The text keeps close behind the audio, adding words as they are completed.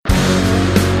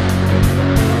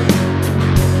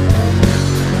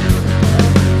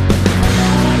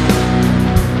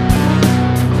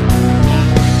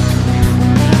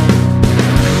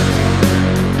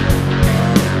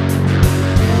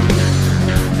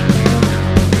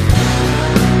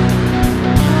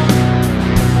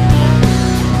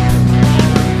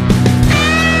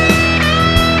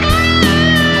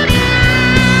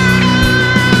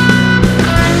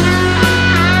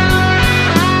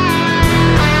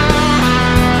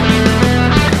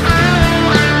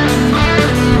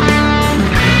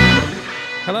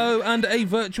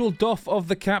virtual doff of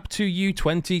the cap to you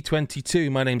 2022.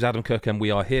 My name's Adam Cook and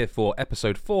we are here for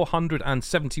episode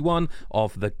 471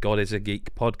 of the God is a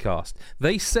Geek podcast.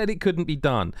 They said it couldn't be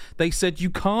done. They said you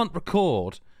can't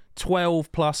record 12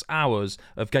 plus hours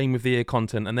of Game of the Year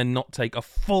content and then not take a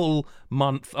full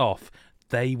month off.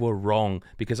 They were wrong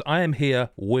because I am here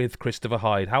with Christopher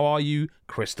Hyde. How are you,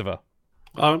 Christopher?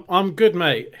 I'm good,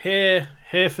 mate. Here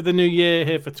for the new year,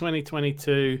 here for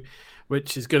 2022.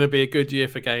 Which is going to be a good year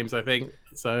for games, I think.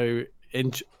 So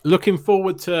looking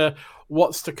forward to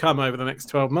what's to come over the next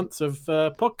 12 months of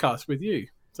podcasts with you.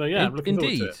 So, yeah, I'm looking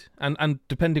forward to it. And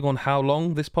depending on how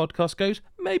long this podcast goes,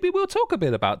 maybe we'll talk a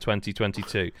bit about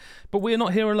 2022. But we're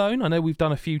not here alone. I know we've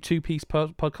done a few two-piece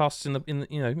podcasts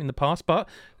in the past, but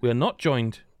we are not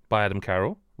joined by Adam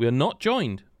Carroll. We are not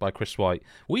joined by Chris White.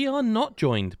 We are not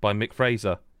joined by Mick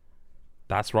Fraser.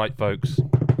 That's right, folks.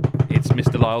 It's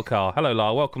Mr. Lyle Carr. Hello,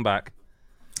 Lyle. Welcome back.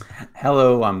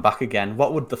 Hello, I'm back again.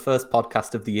 What would the first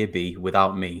podcast of the year be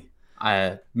without me?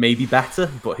 Maybe better,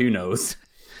 but who knows?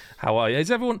 How are you? Is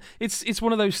everyone? It's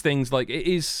one of those things. Like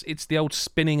it's the old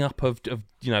spinning up of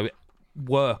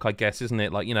work, I guess, isn't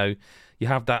it? Like you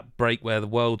have that break where the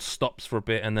world stops for a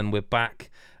bit and then we're back.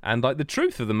 And like the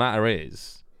truth of the matter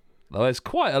is, there's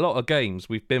quite a lot of games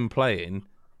we've been playing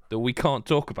that we can't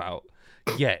talk about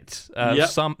yet.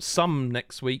 Yep. Some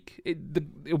next week.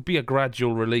 It'll be a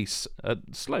gradual release, a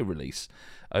slow release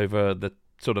over the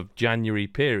sort of January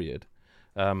period.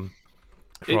 It's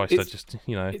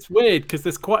weird because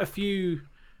there's quite a few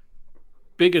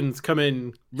big ones come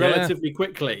in relatively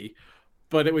quickly,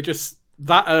 but it was just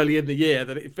that early in the year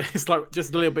that it's like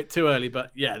just a little bit too early.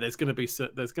 But yeah, there's going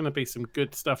to be some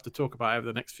good stuff to talk about over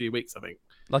the next few weeks, I think.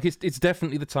 Like it's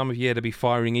definitely the time of year to be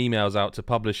firing emails out to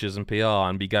publishers and PR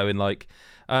and be going like,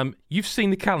 you've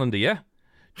seen the calendar, yeah?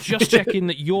 Just checking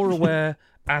that you're aware,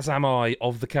 as am I,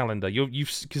 of the calendar.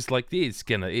 Because like it's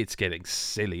getting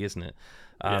silly, isn't it?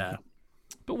 Yeah.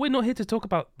 But we're not here to talk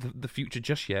about the future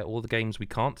just yet, or the games we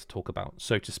can't talk about,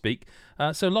 so to speak.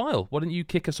 So Lyle, why don't you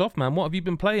kick us off, man? What have you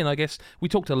been playing? I guess we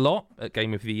talked a lot at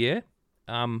Game of the Year,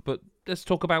 but let's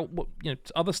talk about what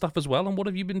other stuff as well. And what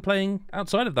have you been playing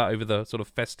outside of that over the sort of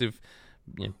festive?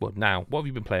 Now, what have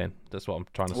you been playing? That's what I'm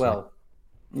trying to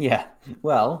say.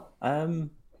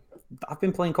 I've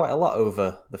been playing quite a lot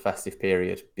over the festive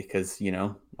period because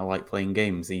I like playing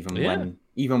games even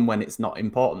when it's not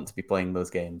important to be playing those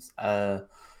games.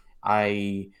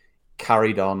 I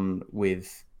carried on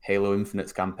with Halo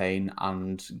Infinite's campaign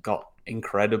and got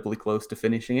incredibly close to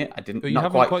finishing it. You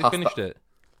haven't quite finished it?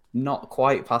 Not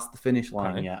quite past the finish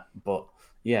line yet, but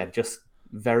yeah, just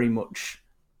very much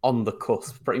on the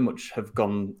cusp. Pretty much have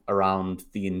gone around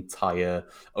the entire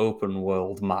open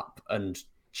world map and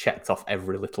checked off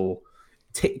every little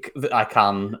tick that I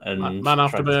can. And man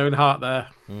after my own heart there.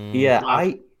 Yeah,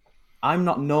 I'm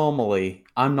not normally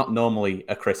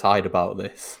a Chris Hyde about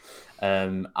this,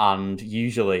 and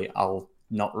usually I'll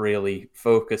not really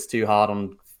focus too hard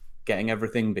on getting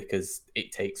everything because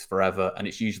it takes forever and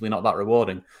it's usually not that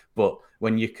rewarding. But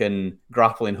when you can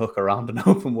grappling hook around an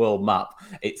open world map,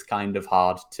 it's kind of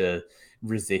hard to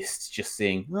resist just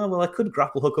seeing, I could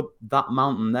grapple hook up that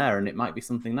mountain there and it might be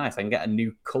something nice. I can get a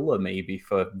new colour maybe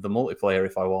for the multiplayer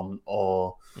if I want,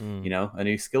 or a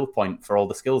new skill point for all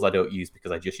the skills I don't use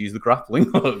because I just use the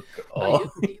grappling hook.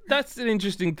 That's an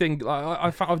interesting thing.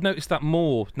 I've noticed that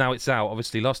more now it's out.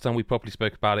 Obviously last time we properly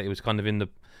spoke about it was kind of in the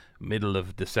middle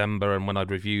of December and when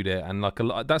I'd reviewed it, and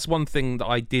that's one thing that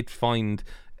I did find,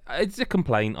 it's a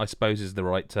complaint I suppose is the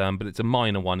right term, but it's a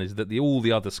minor one, is that all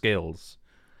the other skills,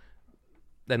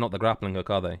 they're not the grappling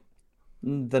hook, are they?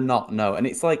 They're not, no. And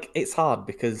it's hard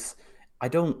because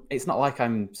it's not like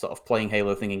I'm sort of playing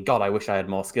Halo thinking, God, I wish I had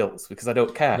more skills, because I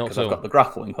don't care because I've got the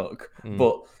grappling hook.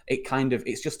 But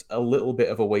it's just a little bit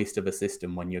of a waste of a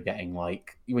system when you're getting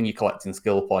when you're collecting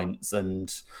skill points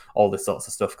and all this sorts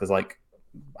of stuff. Because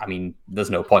there's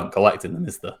no point collecting them,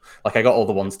 is there? I got all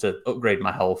the ones to upgrade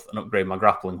my health and upgrade my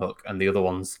grappling hook, and the other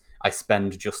ones I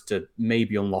spend just to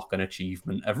maybe unlock an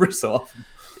achievement every so often.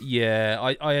 Yeah,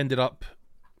 I ended up,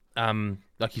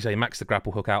 like you say, max the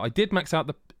grapple hook out. I did max out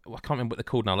I can't remember what they're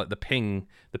called now, like the ping,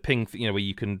 where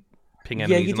you can ping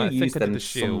enemies. Yeah, you do use them the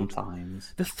shield.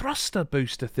 Sometimes. The thruster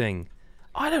booster thing,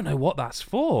 I don't know what that's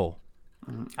for.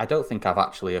 I don't think I've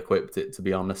actually equipped it, to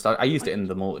be honest. I used it in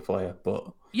the multiplayer,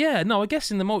 but... Yeah, no, I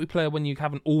guess in the multiplayer when you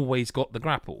haven't always got the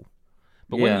grapple.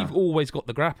 But when you've always got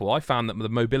the grapple, I found that the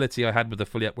mobility I had with the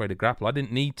fully upgraded grapple, I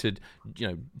didn't need to,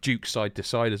 juke side to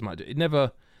side as much. It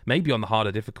never... Maybe on the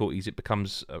harder difficulties, it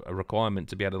becomes a requirement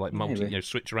to be able to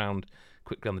switch around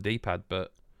quickly on the D-pad.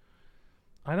 But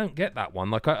I don't get that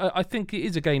one. I think it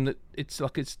is a game that it's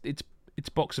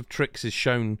box of tricks is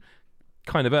shown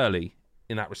kind of early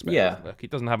in that respect. Yeah. Like, it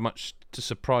doesn't have much to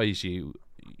surprise you,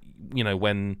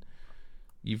 when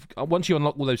once you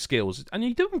unlock all those skills, and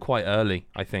you do them quite early.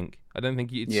 I think. I don't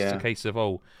think it's a case of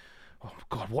oh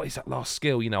God, what is that last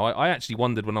skill? I actually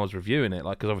wondered when I was reviewing it,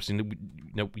 like, because obviously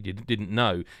we didn't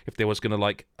know if there was going to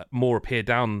like more appear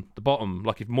down the bottom,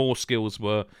 like if more skills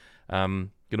were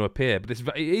going to appear. But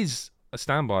it is a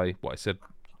standby. What I said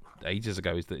ages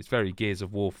ago is that it's very Gears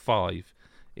of War 5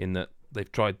 in that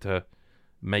they've tried to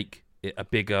make it a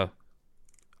bigger.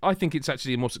 I think it's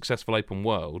actually a more successful open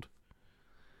world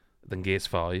than Gears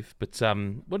 5. But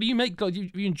what do you make?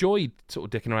 You enjoyed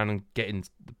sort of dicking around and getting,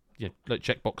 like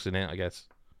checkboxing it, I guess.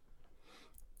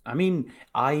 I mean,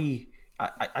 I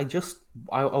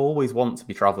always want to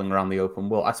be traveling around the open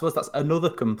world. I suppose that's another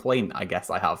complaint I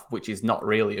guess I have, which is not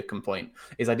really a complaint,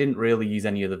 is I didn't really use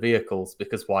any of the vehicles,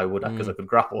 because why would I? Because I could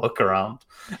grapple hook around.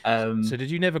 So did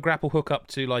you never grapple hook up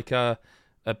to like a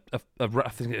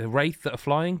wraith that are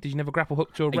flying? Did you never grapple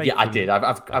hook to a wraith? Yeah, I did.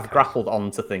 I've grappled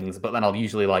onto things, but then I'll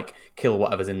usually like kill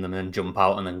whatever's in them and then jump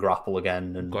out and then grapple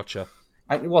again. And gotcha.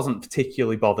 I wasn't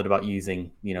particularly bothered about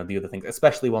using, the other things,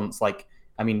 especially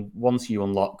once you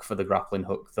unlock for the grappling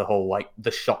hook the whole like the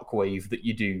shockwave that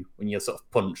you do when you sort of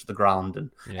punch the ground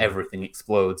and everything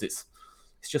explodes. It's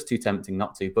just too tempting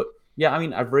not to. But yeah, I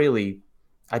mean,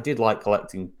 I did like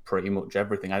collecting pretty much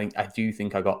everything. I do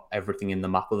think I got everything in the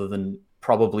map, other than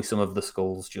probably some of the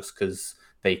skulls, just because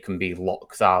they can be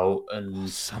locked out and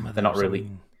some of they're not really.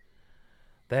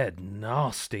 They're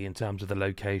nasty in terms of the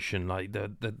location. Like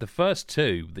the first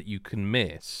two that you can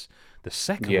miss, the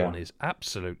second one is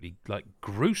absolutely like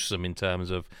gruesome in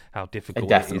terms of how difficult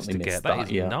it is to get.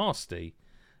 That is nasty.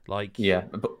 Like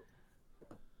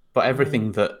but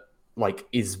everything that like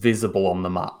is visible on the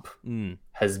map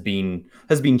has been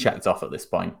checked off at this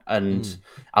point, and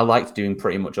I liked doing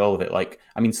pretty much all of it. Like,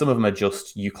 I mean, some of them are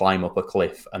just you climb up a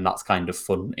cliff, and that's kind of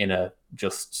fun in a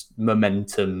just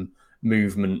momentum.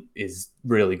 Movement is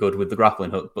really good with the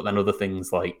grappling hook, but then other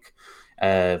things like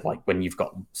when you've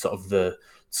got sort of the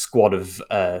squad of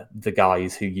the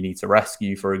guys who you need to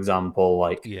rescue, for example,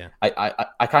 like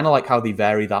I kind of like how they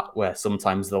vary that, where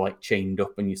sometimes they're like chained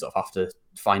up and you sort of have to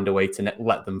find a way to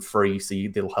let them free, so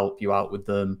they'll help you out with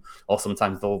them, or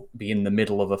sometimes they'll be in the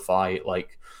middle of a fight,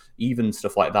 like even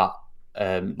stuff like that,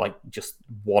 like just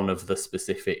one of the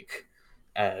specific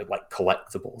like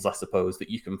collectibles, I suppose, that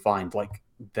you can find, like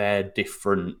they're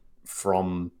different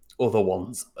from other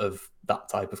ones of that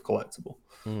type of collectible.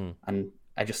 And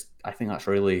I think that's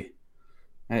really,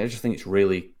 I just think it's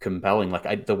really compelling.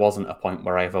 Like there wasn't a point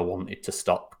where I ever wanted to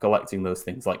stop collecting those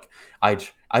things. Like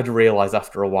I'd realize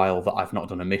after a while that I've not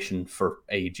done a mission for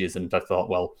ages, and I thought,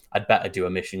 well, I'd better do a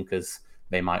mission because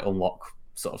they might unlock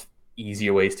sort of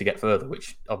easier ways to get further,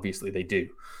 which obviously they do.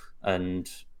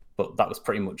 But that was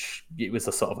pretty much, it was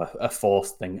a sort of a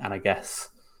forced thing. And I guess,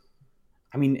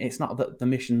 I mean, it's not that the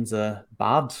missions are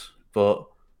bad, but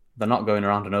they're not going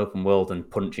around an open world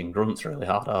and punching grunts really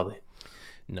hard, are they?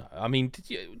 No, I mean, did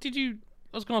you?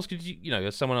 I was going to ask you, did you,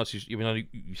 as someone else,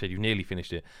 you said you've nearly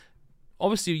finished it.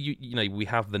 Obviously, we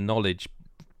have the knowledge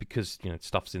because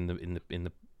stuff's in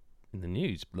the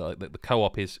news. Like the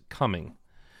co-op is coming.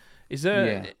 Is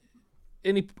there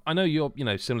any? I know you're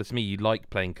similar to me. You like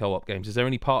playing co-op games. Is there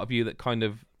any part of you that kind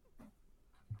of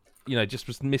just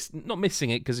was not missing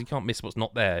it, because you can't miss what's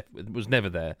not there. It was never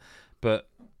there, but.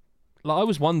 Like, I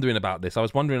was wondering about this. I was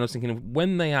thinking of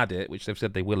when they add it, which they've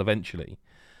said they will eventually.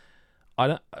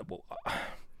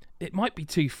 It might be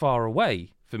too far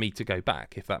away for me to go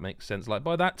back, if that makes sense. Like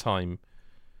by that time,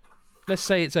 let's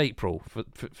say it's April for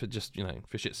just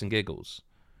for shits and giggles.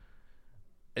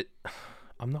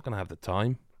 I'm not going to have the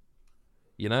time.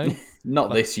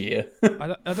 Not like, this year.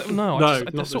 I don't know. I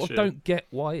just sort of don't get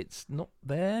why it's not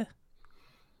there.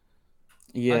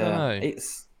 Yeah, I don't know.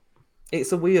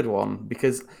 It's a weird one,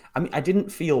 because I mean, it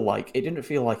didn't feel like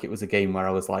it was a game where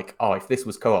I was like, oh, if this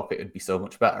was co-op, it would be so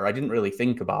much better. I didn't really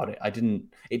think about it.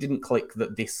 It didn't click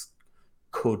that this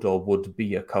could or would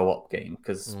be a co-op game,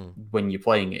 because when you're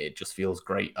playing it, it just feels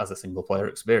great as a single player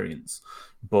experience.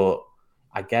 But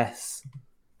I guess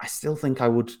I still think I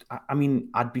would. I mean,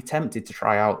 I'd be tempted to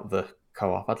try out the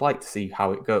co-op. I'd like to see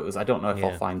how it goes. I don't know if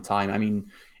I'll find time. I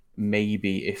mean,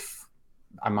 maybe if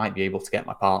I might be able to get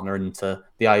my partner into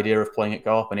the idea of playing it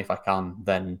co-op, and if I can,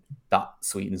 then that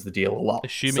sweetens the deal a lot.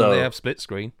 Assuming they have split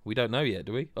screen, we don't know yet,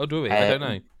 do we? Oh, do we? I don't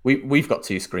know. We've got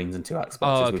 2 screens and 2 Xboxes.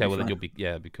 Oh, okay. Well, then it'd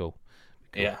be cool.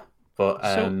 Yeah, but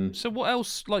so what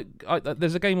else? Like,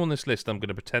 there's a game on this list. I'm going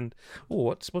to pretend. Oh,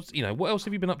 what else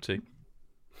have you been up to?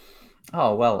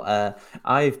 Oh well,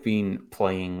 I've been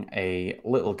playing a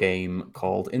little game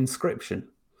called Inscryption,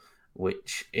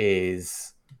 which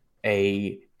is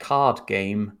a card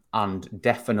game and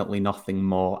definitely nothing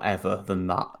more ever than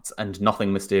that, and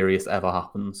nothing mysterious ever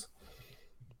happens.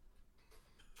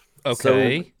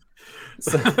 Okay.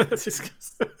 So Classic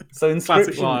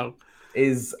Inscryption Lyle.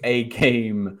 is a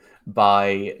game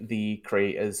by the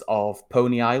creators of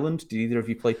Pony Island. Did either of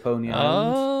you play Pony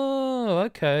Island? Oh,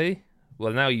 okay.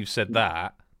 Well, now you've said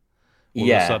that, all of a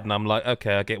Yeah, sudden I'm like,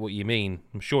 okay, I get what you mean.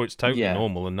 I'm sure it's totally yeah.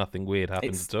 normal and nothing weird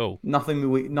happens It's at all. nothing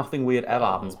weird ever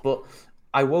happens. But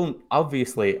I won't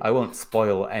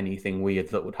spoil anything weird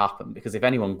that would happen, because if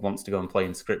anyone wants to go and play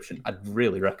Inscryption, I'd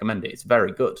really recommend it. It's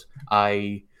very good.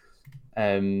 It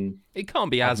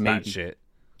can't be I've as maybe- batshit,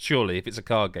 surely. If it's a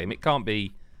card game, it can't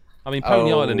be. I mean,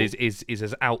 Pony Island Oh. is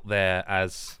as out there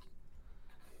as.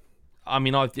 I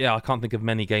mean, I can't think of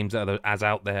many games that are as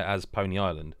out there as Pony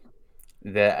Island.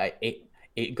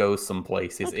 It goes some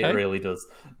places. Okay. It really does.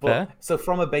 But Fair. so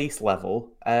from a base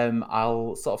level,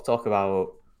 I'll sort of talk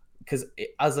about, because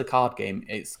as a card game,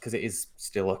 because it is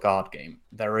still a card game.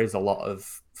 There is a lot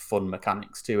of fun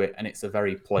mechanics to it, and it's a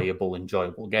very playable,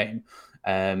 enjoyable game.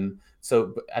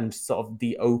 So and sort of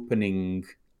the opening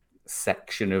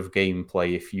section of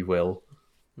gameplay, if you will,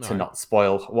 to Right. not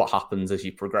spoil what happens as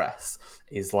you progress,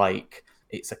 is like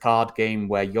it's a card game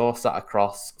where you're sat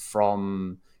across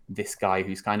from this guy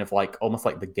who's kind of like almost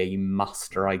like the game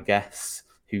master, I guess,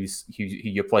 who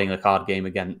you're playing a card game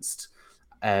against.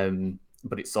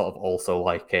 But it's sort of also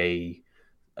like a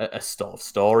sort of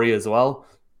story as well.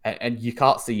 And you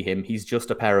can't see him. He's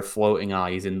just a pair of floating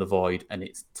eyes in the void, and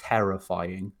it's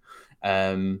terrifying.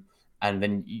 And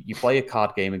then you play a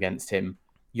card game against him.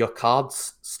 Your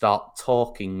cards start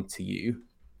talking to you.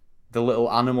 The little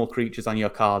animal creatures on your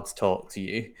cards talk to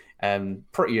you.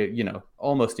 Pretty,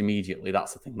 almost immediately.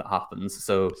 That's the thing that happens.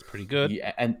 So It's pretty good.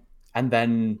 yeah, and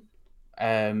then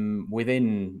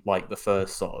within like the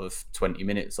first sort of 20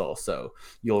 minutes or so,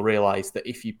 you'll realize that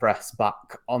if you press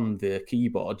back on the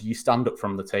keyboard, you stand up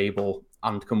from the table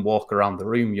and can walk around the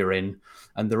room you're in,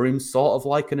 and the room's sort of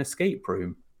like an escape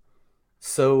room.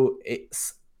 So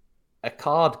it's a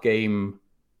card game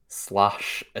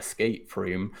 / escape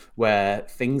room where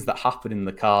things that happen in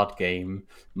the card game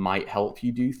might help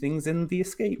you do things in the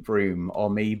escape room, or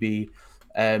maybe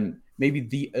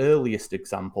the earliest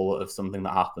example of something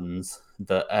that happens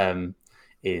that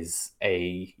is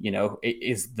it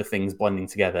is the things blending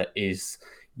together is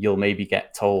you'll maybe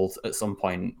get told at some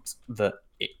point that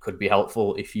it could be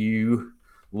helpful if you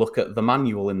look at the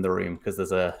manual in the room, because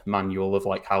there's a manual of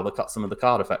like how some of the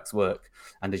card effects work,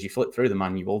 and as you flip through the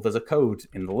manual, there's a code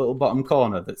in the little bottom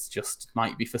corner that's just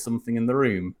might be for something in the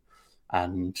room,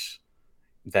 and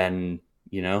then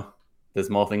there's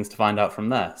more things to find out from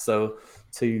there. So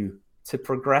to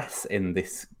progress in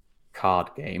this card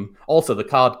game, also the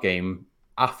card game,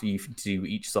 after you do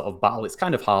each sort of battle, it's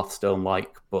kind of Hearthstone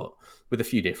like, but with a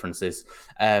few differences.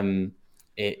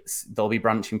 There'll be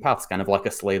branching paths, kind of like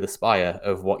a Slay the Spire,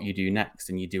 of what you do next,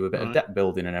 and you do a bit of deck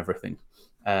building and everything.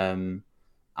 So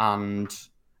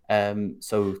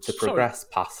to progress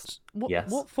past, yes.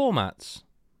 What formats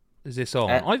is this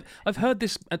on? I've heard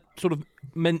this sort of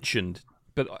mentioned,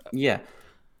 but Yeah,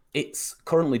 it's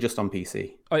currently just on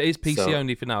PC. Oh, it is PC So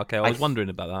only for now. Okay, I was wondering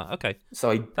about that. Okay,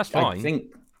 So that's fine.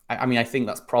 I think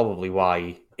that's probably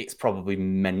why it's probably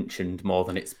mentioned more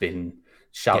than it's been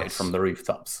shouted Yes. from the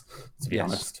rooftops, to be Yes.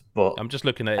 honest. But I'm just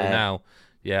looking at it now.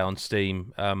 Yeah, on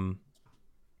Steam.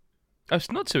 It's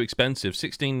not too expensive.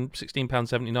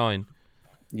 £16.79.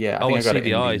 yeah, I got see it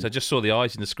the in eyes. I just saw the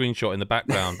eyes in the screenshot in the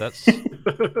background. That's.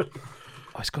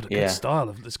 It's got a good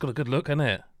style. It's got a good look, hasn't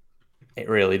it? It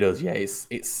really does. Yeah,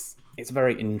 it's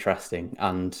very interesting,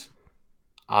 and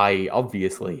I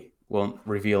obviously won't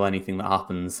reveal anything that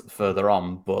happens further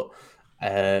on, but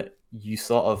you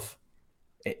sort of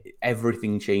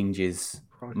everything changes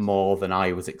more than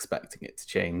I was expecting it to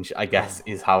change, I guess,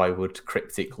 is how I would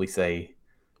cryptically say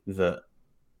that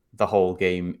the whole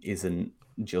game isn't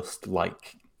just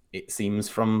like it seems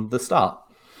from the start.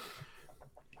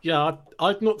 Yeah,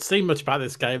 I've not seen much about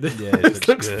this game. Yeah, it This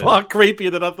looks good. far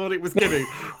creepier than I thought it was going to.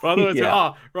 But I thought it was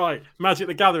Yeah. right, Magic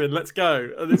the Gathering, let's go.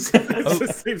 And it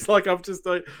just seems like I'm just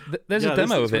like... There's Yeah, a this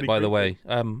demo looks of it, really by the creepy.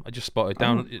 way. I just spotted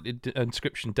down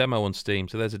Inscryption demo on Steam,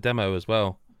 so there's a demo as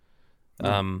well.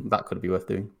 That could be worth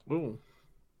doing. Ooh.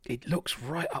 It looks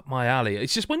right up my alley.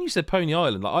 It's just when you said Pony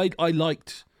Island, like I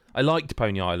liked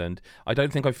Pony Island. I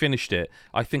don't think I finished it.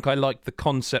 I think I liked the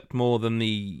concept more than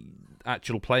the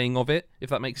actual playing of it, if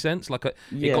that makes sense. Like it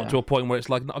got to a point where it's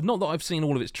like, not that I've seen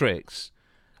all of its tricks.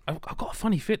 I've got a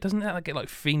funny fit, doesn't that get like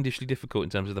fiendishly difficult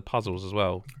in terms of the puzzles as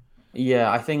well?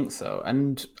 Yeah, I think so.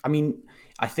 And I mean,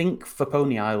 I think for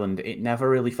Pony Island, it never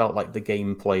really felt like the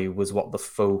gameplay was what the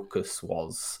focus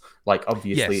was. Like,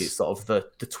 obviously, Yes. it's sort of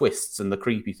the twists and the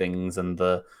creepy things and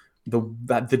the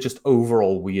just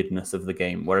overall weirdness of the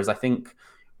game. Whereas I think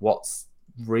what's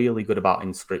really good about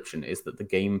Inscryption is that the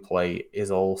gameplay is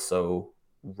also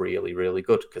really, really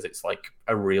good because it's like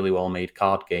a really well-made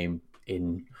card game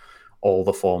in all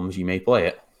the forms you may play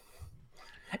it.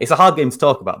 It's a hard game to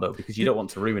talk about, though, because you don't want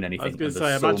to ruin anything. I was going to say,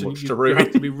 there's so imagine much you, to you ruin.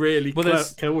 have to be really Well,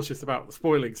 cautious about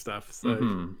spoiling stuff.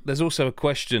 So There's also a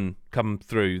question come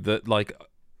through that, like,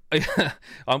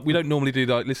 we don't normally do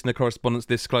like listener correspondence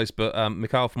this close, but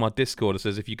Mikhail from our Discord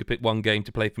says if you could pick one game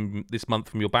to play from this month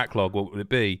from your backlog, what would it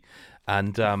be?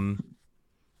 And I'm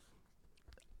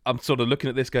sort of looking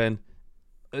at this going,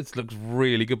 it looks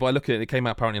really good. But I look at it, it came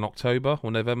out apparently in October or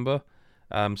November,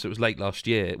 so it was late last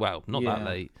year. Well, not that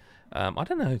late. I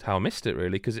don't know how I missed it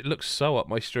really because it looks so up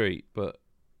my street. But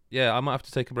yeah, I might have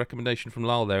to take a recommendation from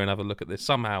Lyle there and have a look at this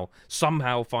somehow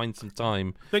find some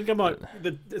time. I think I might.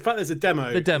 In fact, there's a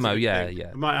demo. The demo, yeah.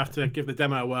 I might have to give the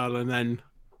demo a whirl and then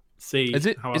see. Is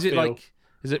it how I feel. like?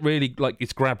 Is it really like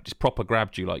it's proper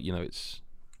grabbed you? Like, you know, it's.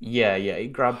 Yeah,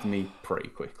 it grabbed me pretty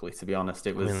quickly. To be honest,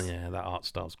 it was. Yeah, that art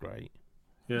style's great.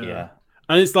 Yeah,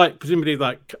 and it's like presumably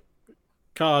like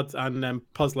cards and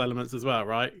puzzle elements as well,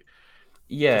 right?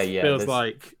 Yeah, Feels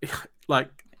like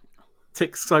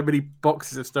ticks so many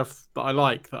boxes of stuff that I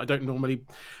like that I don't normally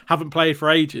haven't played for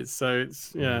ages. So it's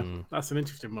that's an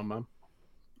interesting one, man.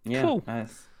 Yeah, cool.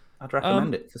 I'd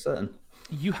recommend it for certain.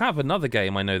 You have another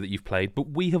game I know that you've played, but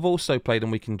we have also played,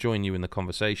 and we can join you in the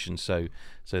conversation. So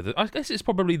I guess it's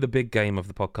probably the big game of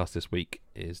the podcast this week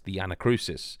is the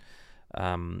Anacrusis,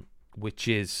 which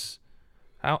is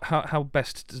how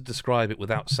best to describe it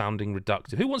without sounding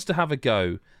reductive. Who wants to have a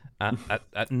go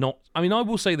at not? I mean, I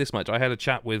will say this much: I had a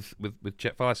chat with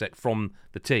Chet Firesek from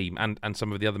the team and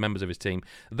some of the other members of his team.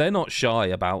 They're not shy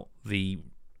about the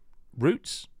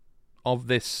roots of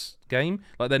this game.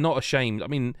 Like, they're not ashamed. I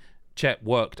mean, Chet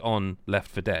worked on Left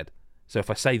 4 Dead, so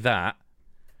if I say that,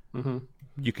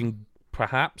 you can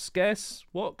perhaps guess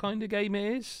what kind of game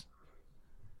it is.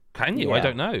 Can you? Yeah. I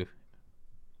don't know.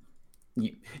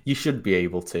 You should be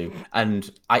able to, and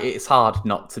it's hard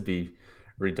not to be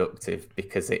reductive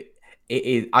because it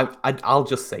is. I'll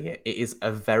just say it. It is a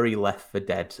very Left 4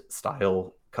 Dead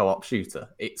style co-op shooter.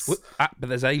 But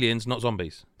there's aliens, not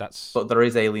zombies. But there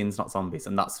is aliens, not zombies,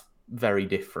 and that's very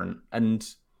different. And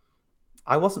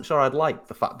I wasn't sure I'd like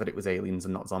the fact that it was aliens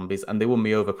and not zombies, and they won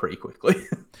me over pretty quickly.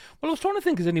 Well, I was trying to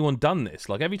think, has anyone done this?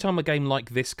 Like, every time a game like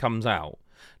this comes out.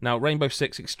 Now, Rainbow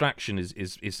Six Extraction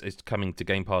is coming to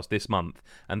Game Pass this month,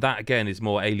 and that again is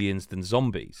more aliens than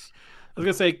zombies. I was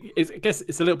gonna say, I guess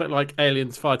it's a little bit like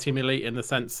Aliens Fireteam Elite in the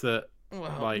sense that,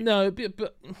 no,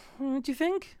 but do you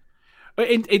think?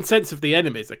 In sense of the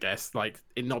enemies, I guess, like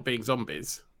in not being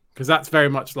zombies, because that's very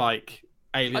much like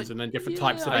aliens and then different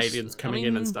types of aliens coming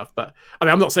in and stuff. But I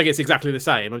mean, I'm not saying it's exactly the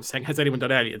same. I'm just saying, has anyone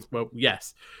done aliens? Well,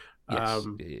 yes. Yes.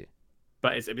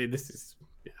 But this is.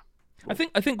 I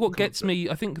think what gets me,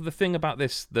 I think the thing about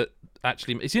this that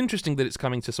actually, it's interesting that it's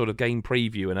coming to sort of game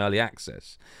preview and early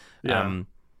access. Yeah.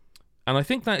 And I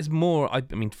think that is more, I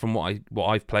mean, from what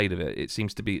I've played of it, it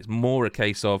seems to be, it's more a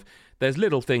case of, there's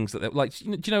little things that, like, do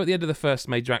you know at the end of the first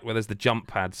major act where there's the jump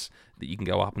pads that you can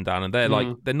go up and down, and they're like,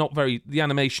 they're not very, the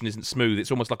animation isn't smooth,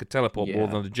 it's almost like a teleport more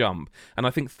than a jump. And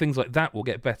I think things like that will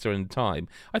get better in time.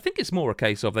 I think it's more a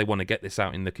case of they want to get this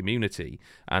out in the community,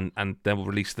 and then we'll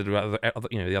release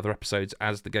the other episodes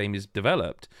as the game is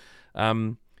developed.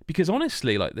 Because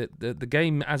honestly, like the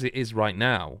game as it is right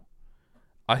now,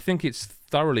 I think it's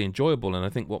thoroughly enjoyable, and I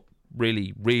think what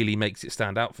really, really makes it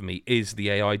stand out for me is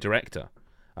the AI director.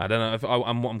 I don't know if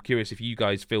I'm curious if you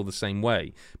guys feel the same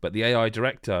way, but the AI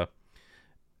director,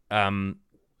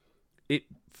 it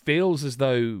feels as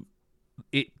though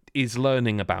it is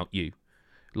learning about you,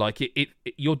 like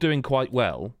you're doing quite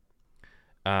well,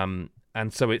 and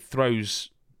so it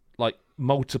throws like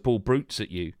multiple brutes at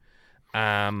you,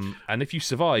 and if you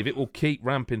survive, it will keep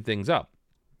ramping things up.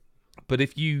 But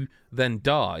if you then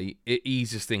die, it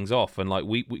eases things off. And like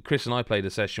we Chris and I played a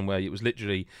session where it was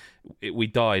literally we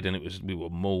died and we were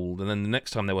mauled, and then the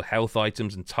next time there were health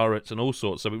items and turrets and all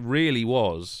sorts. So it really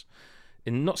was,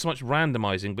 in not so much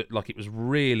randomizing, but like it was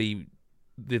really,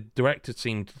 the director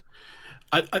seemed.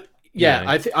 I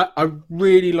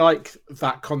really like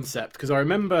that concept, because I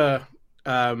remember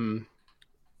when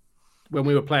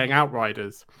we were playing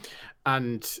Outriders.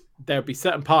 And there'll be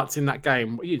certain parts in that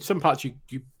game. Some parts you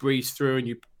breeze through and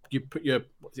you put your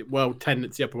world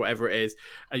tendency up or whatever it is,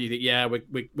 and you think, yeah,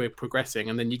 we're progressing.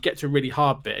 And then you get to a really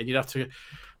hard bit, and you'd have to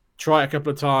try it a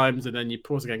couple of times, and then you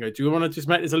pause again and go, do you want to just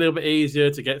make this a little bit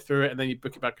easier to get through it? And then you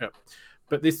book it back up.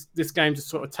 But this game just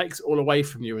sort of takes it all away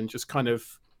from you and just kind of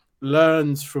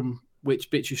learns from which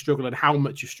bits you struggle and how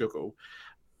much you struggle,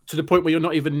 to the point where you're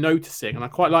not even noticing. And I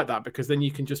quite like that, because then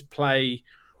you can just play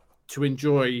to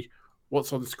enjoy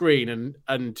what's on the screen,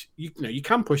 and you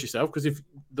can push yourself, because if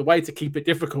the way to keep it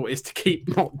difficult is to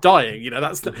keep not dying,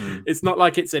 that's it's not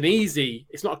like it's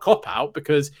not a cop out,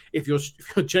 because if you're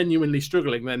genuinely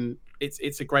struggling, then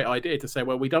it's a great idea to say,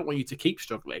 well, we don't want you to keep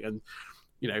struggling, and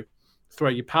throw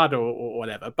your pad or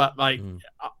whatever. But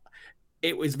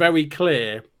it was very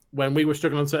clear when we were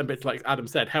struggling on certain bits, like Adam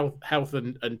said, health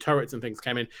and turrets and things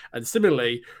came in, and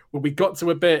similarly when we got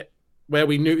to a bit where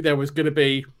we knew there was going to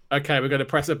be, okay, we're going to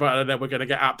press a button and then we're going to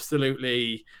get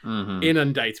absolutely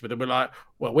inundated with them. We're like,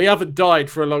 well, we haven't died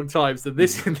for a long time, so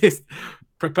this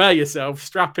prepare yourself,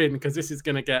 strap in, because this is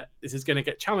going to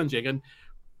get challenging. And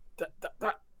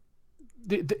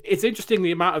it's interesting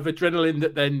the amount of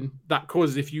adrenaline that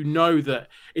causes, if you know that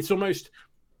it's almost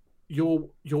your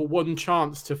one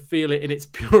chance to feel it in its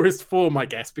purest form, I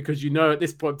guess, because at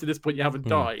this point you haven't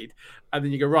died, and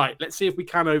then you go, right, let's see if we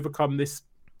can overcome this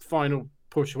final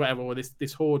push or whatever, or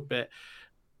this horde bit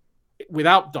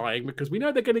without dying, because we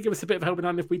know they're going to give us a bit of a helping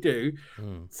hand if we do.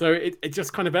 So it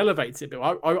just kind of elevates it.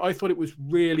 But I thought it was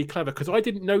really clever, because I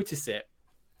didn't notice it,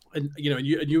 and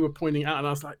you were pointing out, and I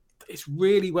was like, it's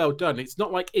really well done. It's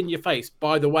not like in your face,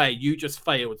 by the way, you just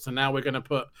failed, so now we're going to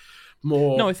put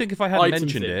more. No, I think if I hadn't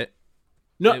mentioned it,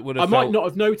 no, I might not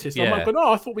have noticed. Yeah. I might go,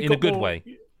 no, I thought we got in a good more. way.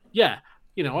 Yeah,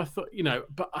 I thought,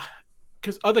 but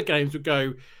because other games would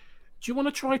go, do you want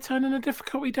to try turning the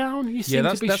difficulty down? You seem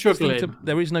to be struggling.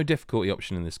 There is no difficulty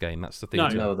option in this game. That's the thing.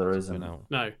 No, there isn't.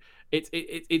 No,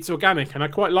 it's organic, and I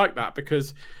quite like that,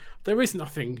 because there is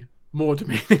nothing more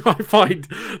demeaning, I find,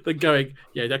 than going,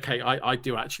 yeah, okay, I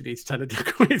do actually need to turn the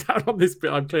difficulty down on this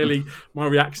bit. My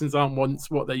reactions aren't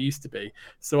once what they used to be.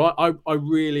 So I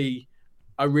really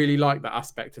like that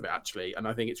aspect of it, actually, and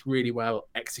I think it's really well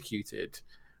executed.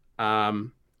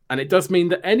 And it does mean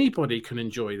that anybody can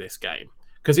enjoy this game,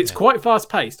 because it's quite fast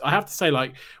paced. I have to say,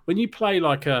 like, when you play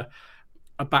like a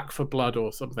Back for Blood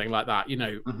or something like that,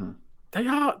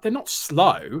 they're not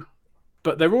slow,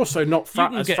 but they're also not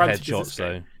as frantic as this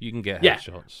game. You can get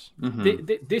headshots.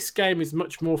 This game is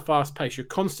much more fast paced. You've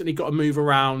constantly got to move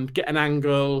around, get an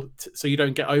angle, so you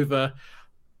don't get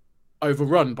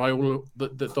overrun by all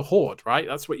the horde. Right,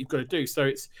 that's what you've got to do.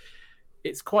 So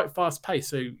it's quite fast paced.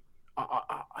 So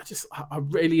I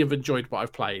really have enjoyed what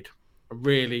I've played.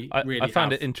 I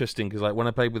found it interesting, because like when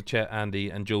I played with Chet,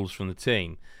 Andy, and Jules from the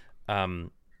team,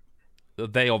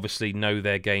 they obviously know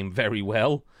their game very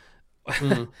well.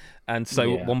 And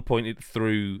so at one point it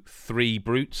threw 3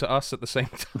 brutes at us at the same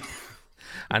time.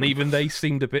 And even they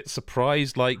seemed a bit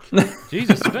surprised, like,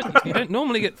 Jesus, you don't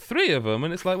normally get 3 of them.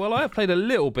 And it's like, well, I have played a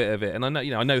little bit of it, and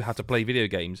I know how to play video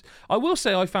games. I will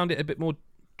say I found it a bit more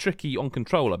tricky on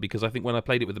controller, because I think when I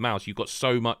played it with the mouse, you've got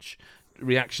so much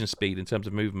reaction speed in terms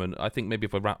of movement. I think maybe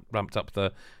if I ramped up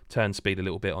the turn speed a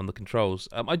little bit on the controls.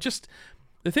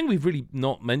 The thing we've really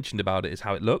not mentioned about it is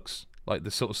how it looks. Like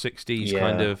the sort of 60s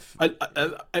kind of.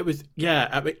 It was,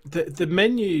 I mean, the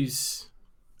menus.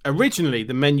 Originally,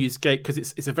 the menus gave, because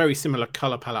it's a very similar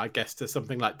color palette, I guess, to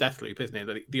something like Deathloop, isn't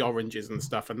it? The oranges and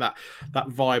stuff, and that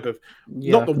vibe of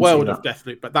not the world of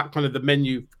Deathloop, but that kind of the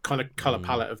menu kind of color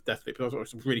palette of Deathloop. I thought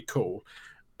it was really cool,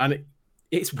 and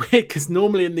it's weird because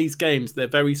normally in these games they're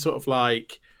very sort of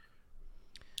like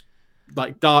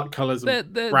dark colors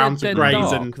and browns and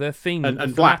greys, and they're themed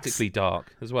and blacks,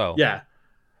 dark as well. Yeah.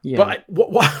 But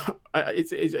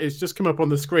it's just come up on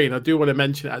the screen. I do want to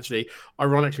mention, actually,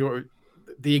 ironically,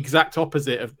 the exact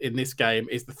opposite in this game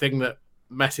is the thing that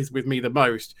messes with me the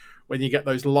most, when you get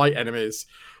those light enemies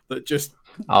that just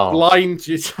blind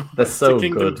you. They're so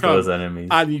good, those enemies,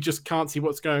 and you just can't see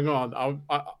what's going on.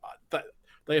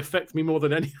 They affect me more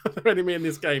than any other enemy in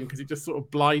this game, because it just sort of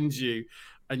blinds you,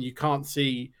 and you can't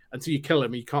see until you kill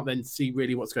them. You can't then see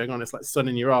really what's going on. It's like sun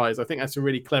in your eyes. I think that's a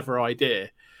really clever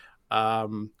idea.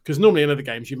 Because normally in other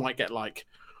games you might get like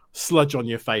sludge on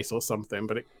your face or something,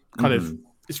 but it kind of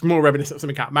it's more reminiscent of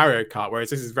something like Mario Kart, whereas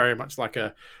this is very much like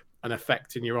an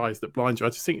effect in your eyes that blinds you. I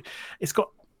just think it's got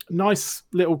nice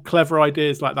little clever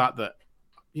ideas like that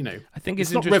I think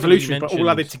it's not revolutionary, but all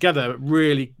added together,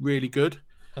 really, really good.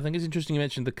 I think it's interesting you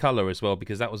mentioned the colour as well,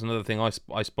 because that was another thing I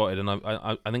spotted, and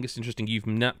I think it's interesting you've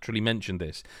naturally mentioned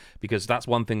this, because that's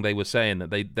one thing they were saying, that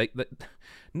they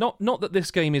not that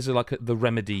this game is like the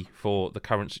remedy for the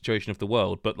current situation of the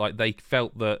world, but like they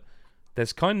felt that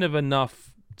there's kind of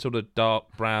enough sort of dark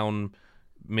brown,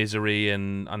 misery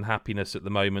and unhappiness at the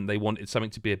moment. They wanted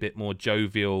something to be a bit more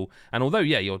jovial. And although,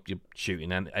 yeah, you're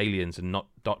shooting aliens and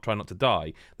try not to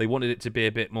die, they wanted it to be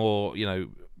a bit more,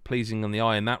 pleasing on the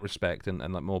eye in that respect, and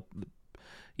like more,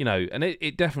 and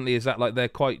it definitely is that, like, they're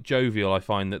quite jovial. I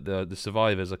find that the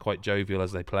survivors are quite jovial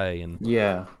as they play, and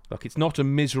like it's not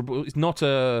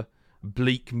a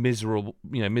bleak, miserable,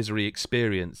 misery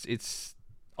experience.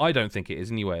 I don't think it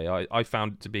is anyway. I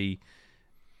found it to be.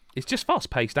 It's just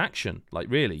fast-paced action, like,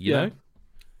 really, you know?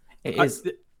 It is.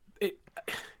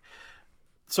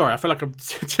 Sorry, I feel like I'm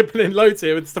chipping in loads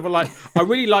here and stuff. Like, I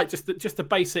really like just the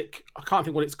basic. I can't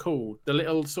think what it's called. The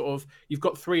little sort of. You've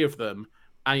got 3 of them,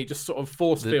 and you just sort of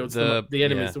force fields the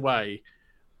enemies away.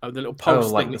 The little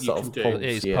pulse thing that you can do. It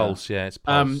is pulse, yeah. It's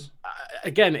pulse.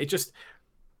 Again, it just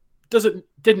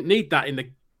didn't need that in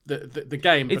the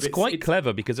game. It's quite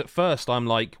clever, because at first I'm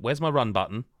like, "Where's my run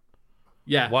button?"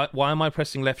 Yeah. Why am I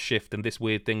pressing left shift and this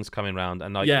weird thing's coming round?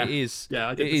 And like, it is. Yeah,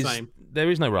 I did the same. There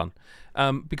is no run.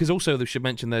 Because also they should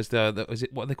mention there's is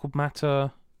it what are they called,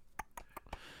 matter?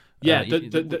 Yeah,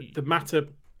 the matter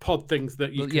pod things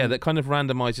that you. Yeah, that kind of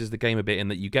randomizes the game a bit in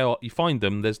that you find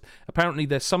them. There's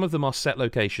some of them are set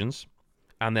locations,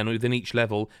 and then within each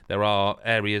level there are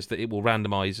areas that it will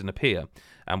randomize and appear.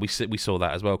 And we saw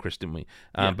that as well, Chris, didn't we?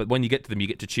 But when you get to them, you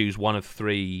get to choose one of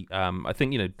 3. I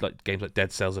think like games like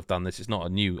Dead Cells have done this. It's not a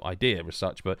new idea as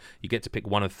such, but you get to pick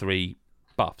one of 3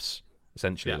 buffs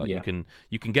essentially.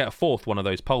 You can get a 4th one of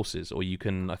those pulses, or you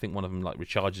can. I think one of them like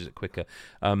recharges it quicker.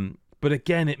 But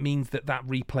again, it means that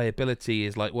replayability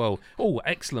is like, well, oh,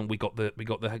 excellent. We got the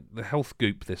health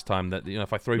goop this time. That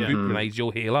if I throw goop grenades,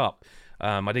 you'll heal up.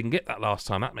 I didn't get that last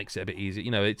time. That makes it a bit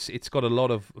easier. It's got a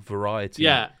lot of variety.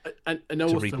 Yeah, and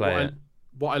also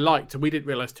what I liked, and we didn't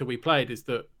realize till we played, is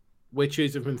that we're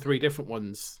choosing from 3 different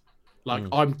ones. Like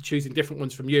I'm choosing different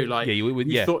ones from you. Like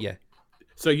yeah.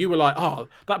 So you were like, oh,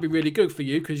 that'd be really good for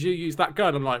you because you use that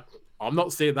gun. I'm like, I'm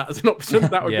not seeing that as an option.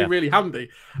 That would be really handy.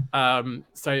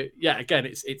 So yeah, again,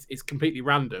 it's completely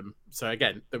random. So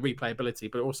again, the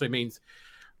replayability, but it also means,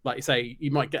 like you say,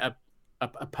 you might get a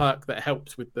perk that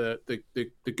helps with the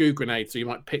goo grenade, so you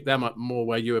might pick them up more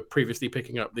where you were previously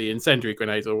picking up the incendiary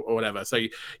grenades or whatever. So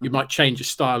you might change your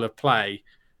style of play,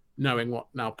 knowing what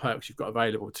now perks you've got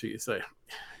available to you. So,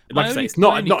 like I say, it's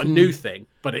not a new thing,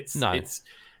 but it's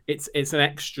an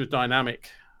extra dynamic.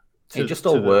 It just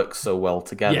all works so well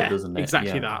together, doesn't it?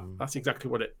 Exactly that. That's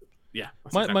exactly what it. Yeah.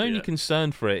 My only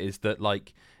concern for it is that,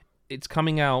 like, it's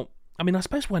coming out. I mean, I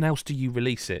suppose when else do you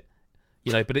release it?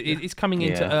 But it's coming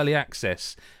into early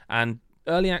access, and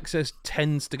early access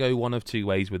tends to go one of 2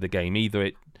 ways with the game.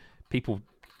 Either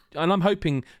and I'm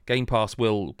hoping Game Pass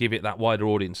will give it that wider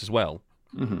audience as well,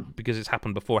 because it's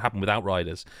happened before. It happened with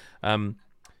Outriders.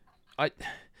 It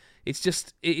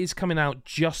is coming out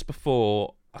just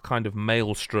before a kind of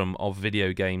maelstrom of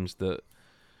video games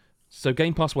so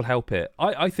Game Pass will help it.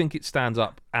 I think it stands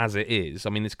up as it is.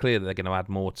 I mean, it's clear that they're going to add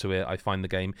more to it. I find the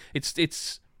game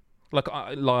it's. Like,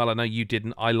 Lyle, I know you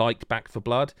didn't. I liked Back 4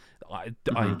 Blood. I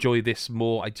enjoy this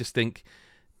more. I just think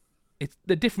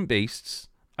they're different beasts.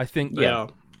 I think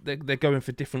they're going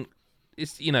for different.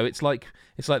 It's like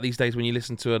these days when you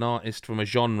listen to an artist from a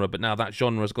genre, but now that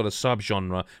genre's got a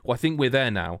sub-genre. Well, I think we're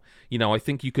there now. I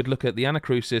think you could look at the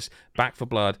Anacrusis, Back 4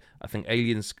 Blood, I think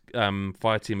Aliens,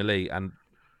 Fireteam Elite, and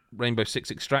Rainbow Six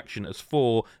Extraction as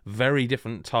 4 very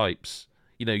different types.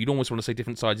 You'd almost want to say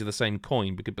different sides of the same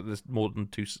coin, but there's more than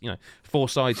 2, 4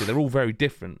 sides here. They're all very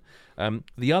different.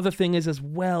 The other thing is, as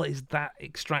well, is that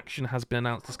Extraction has been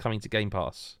announced as coming to Game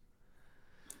Pass.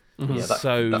 Mm-hmm. Yeah,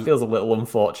 that feels a little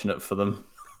unfortunate for them.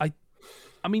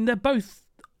 I mean, they're both,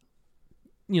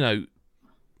 I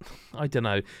don't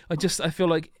know. I feel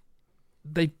like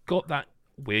they've got that.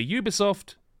 We're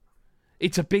Ubisoft.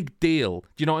 It's a big deal. Do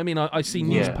you know what I mean? I see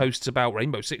news posts about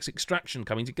Rainbow Six Extraction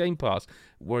coming to Game Pass,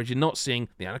 whereas you're not seeing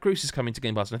the Anacrusis coming to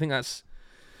Game Pass. And I think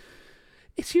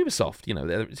it's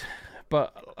Ubisoft,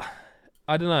 But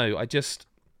I don't know.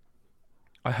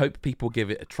 I hope people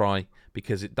give it a try,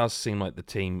 because it does seem like the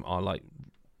team are like,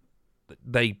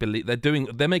 they believe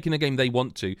they're making a game they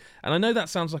want to. And I know that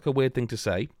sounds like a weird thing to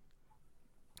say.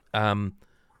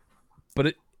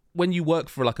 But when you work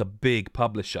for like a big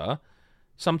publisher,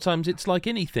 sometimes it's like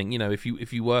anything,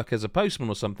 if you work as a postman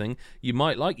or something, you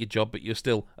might like your job, but you're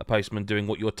still a postman doing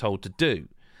what you're told to do.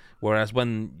 Whereas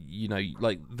when,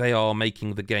 like, they are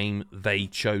making the game they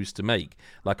chose to make.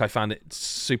 Like, I found it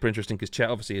super interesting because Chet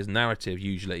obviously is narrative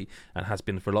usually, and has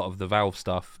been for a lot of the Valve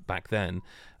stuff back then.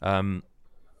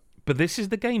 But this is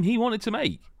the game he wanted to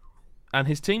make, and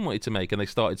his team wanted to make, and they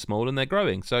started small and they're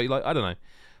growing. So, like, I don't know.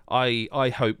 I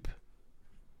hope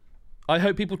I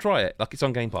hope people try it. Like, it's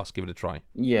on Game Pass. Give it a try.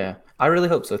 Yeah, I really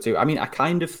hope so too. I mean, I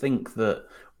kind of think that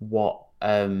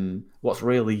what's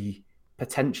really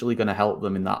potentially going to help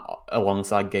them in that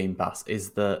alongside Game Pass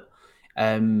is that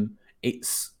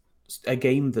it's a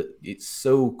game that it's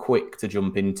so quick to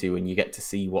jump into, and you get to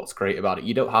see what's great about it.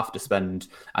 You don't have to spend.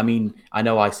 I mean, I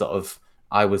know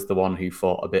I was the one who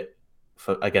fought a bit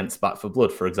against Back 4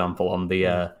 Blood, for example, on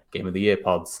the Game of the Year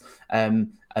pods.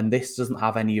 And this doesn't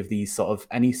have any of these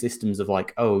any systems of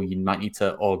like, oh, you might need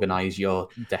to organize your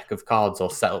deck of cards or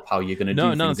set up how you're going to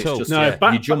do things. It's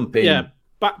just you jump in. Yeah,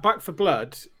 Back 4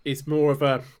 Blood is more of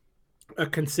a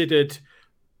considered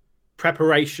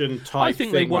preparation type. I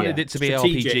think thing, they wanted it to be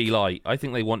strategic. RPG light. I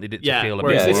think they wanted it to feel a bit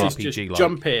whereas more this is RPG just light.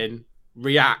 jump in,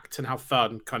 react, and have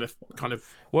fun. Kind of.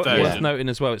 Worth noting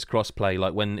as well, it's cross-play.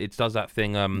 Like when it does that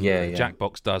thing,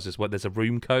 Jackbox does is there's a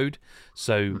room code,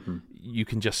 so you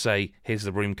can just say, "Here's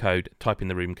the room code." Type in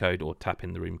the room code or tap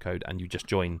in the room code, and you just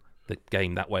join the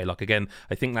game that way. Like again,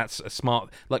 I think that's a smart.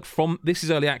 Like this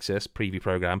is early access preview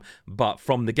program, but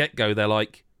from the get-go, they're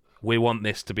like, we want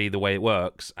this to be the way it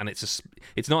works, and it's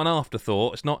not an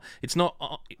afterthought. It's not.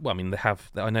 Well, I mean,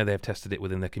 I know they have tested it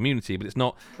within their community, but it's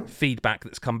not feedback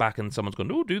that's come back and someone's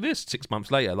gone, "Oh, do this." 6 months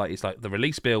later, like it's like the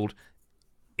release build.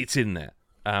 It's in there.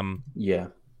 Yeah.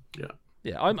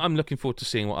 I'm looking forward to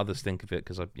seeing what others think of it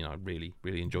because I really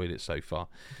enjoyed it so far.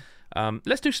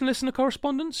 Let's do some listener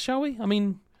correspondence, shall we? I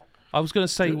mean, I was going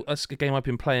to say that's a game I've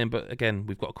been playing, but again,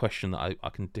 we've got a question that I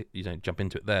can jump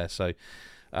into it there. So.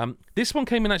 This one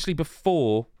came in actually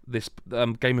before this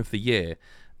Game of the Year.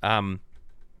 We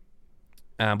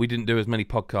didn't do as many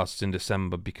podcasts in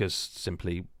December because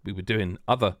simply we were doing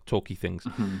other talky things.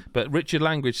 But Richard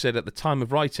Langridge said at the time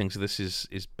of writing, so this is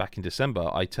back in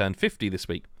December, I turned 50 this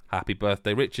week. Happy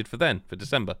birthday, Richard, for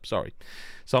December. Sorry.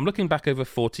 So I'm looking back over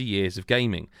 40 years of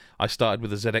gaming. I started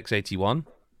with a ZX81,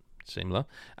 similar,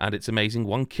 and its amazing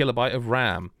 1 kilobyte of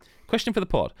RAM. Question for the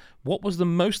pod. What was the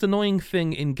most annoying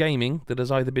thing in gaming that has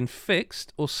either been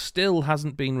fixed or still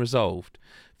hasn't been resolved?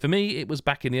 For me, it was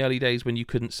back in the early days when you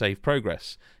couldn't save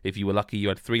progress. If you were lucky, you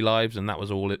had 3 lives and that was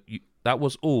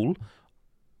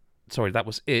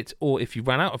it. Or if you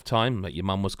ran out of time, like your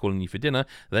mum was calling you for dinner,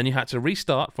 then you had to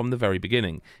restart from the very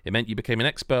beginning. It meant you became an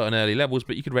expert on early levels,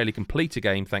 but you could rarely complete a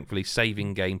game. Thankfully,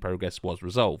 saving game progress was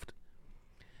resolved.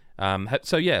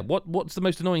 So yeah, what's the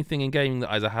most annoying thing in gaming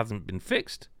that either hasn't been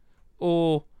fixed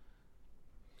or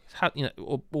has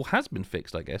been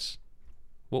fixed, I guess.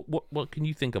 What can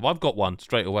you think of? I've got one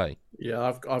straight away. Yeah,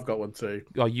 I've got one too.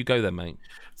 Oh, you go then, mate.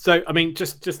 So, I mean,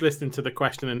 just listening to the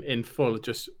question in full,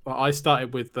 I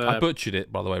started with I butchered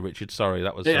it, by the way, Richard. Sorry,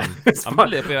 that was. I'm a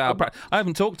little bit out of practice. I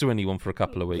haven't talked to anyone for a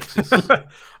couple of weeks.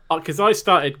 Because I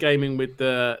started gaming with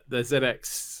the ZX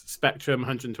Spectrum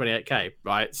 128K,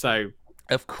 right? So,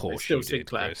 of course, still you did,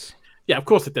 Chris. Yeah, of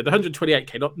course it did. The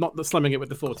 128K, not the slumming it with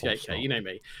the 48K. You know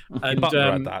me. And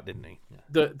had that, didn't he? Yeah.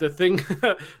 The thing,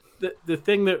 the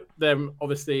thing that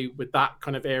obviously with that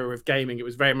kind of era of gaming, it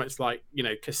was very much like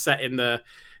cassette in the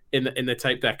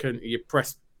tape deck, and you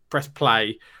press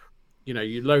play.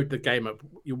 You load the game up.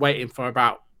 You're waiting for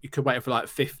you could wait for like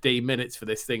 15 minutes for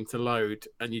this thing to load,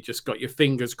 and you just got your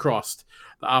fingers crossed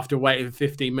that after waiting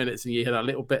 15 minutes and you hear that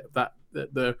little bit of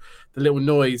the little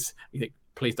noise, you think,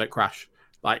 please don't crash.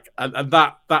 Like, and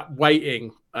that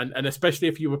waiting, and especially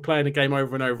if you were playing a game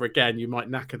over and over again, you might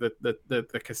knacker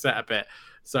the cassette a bit.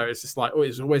 So it's just like,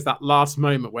 it's always that last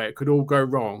moment where it could all go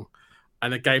wrong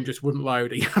and the game just wouldn't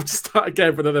load and you have to start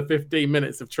again for another 15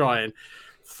 minutes of trying.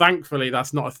 Thankfully,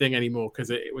 that's not a thing anymore because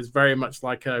it was very much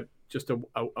like just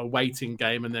a waiting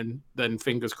game, and then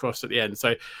fingers crossed at the end.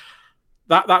 So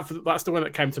that's the one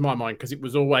that came to my mind because it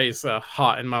was always a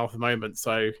heart and mouth moment.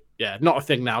 So yeah, not a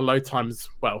thing now. Load times,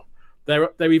 well,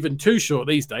 they're even too short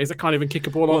these days. I can't even kick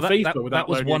a ball on FIFA without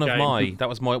loading a game. That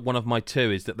was one of my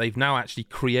two, is that they've now actually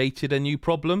created a new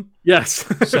problem. Yes.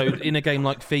 So in a game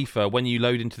like FIFA, when you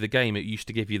load into the game, it used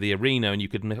to give you the arena and you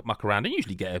could muck around and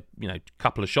usually get a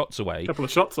couple of shots away. A couple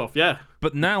of shots off, yeah.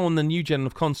 But now on the new gen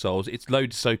of consoles, it's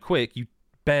loaded so quick you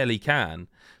barely can.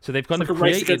 So they've kind of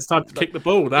created. It's time to kick the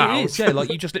ball now. It is, yeah. Like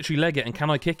you just literally leg it and can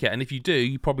I kick it? And if you do,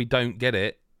 you probably don't get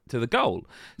it to the goal.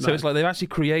 So It's like they've actually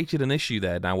created an issue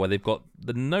there now where they've got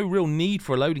no real need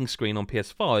for a loading screen on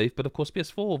PS5, but of course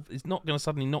PS4 is not going to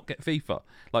suddenly not get FIFA.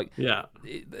 Like, yeah,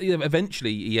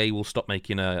 eventually EA will stop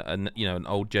making an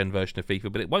old gen version of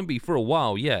FIFA, but it won't be for a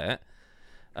while yet.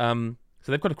 So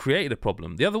they've kind of created a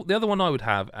problem. The other one I would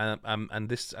have, and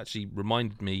this actually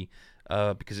reminded me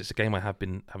because it's a game I have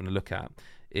been having a look at,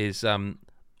 is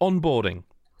onboarding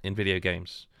in video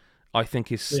games. I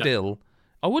think is still.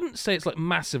 I wouldn't say it's like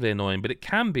massively annoying, but it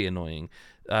can be annoying.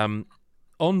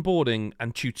 onboarding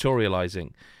and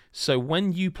tutorializing. So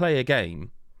when you play a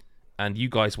game, and you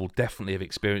guys will definitely have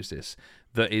experienced this,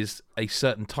 that is a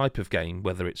certain type of game,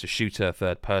 whether it's a shooter,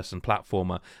 third-person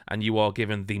platformer, and you are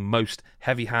given the most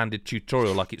heavy-handed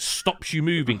tutorial, like it stops you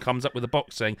moving, comes up with a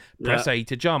box saying, press A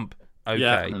to jump. Okay.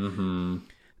 Yeah.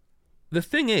 The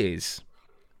thing is,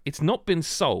 it's not been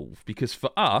solved, because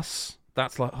for us,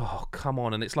 that's like, oh, come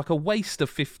on, and it's like a waste of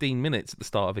 15 minutes at the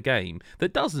start of a game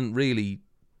that doesn't really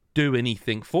do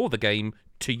anything for the game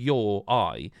to your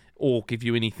eye, or give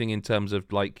you anything in terms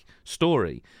of like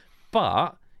story.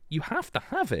 But you have to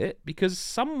have it because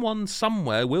someone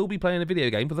somewhere will be playing a video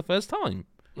game for the first time.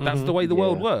 That's the way the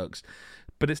world works.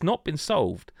 But it's not been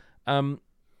solved. And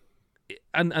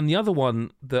the other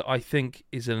one that I think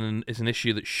is an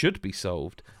issue that should be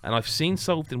solved, and I've seen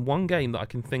solved in one game that I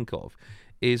can think of,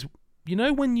 is, you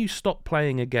know, when you stop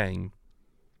playing a game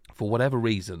for whatever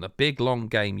reason, a big long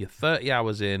game, you're 30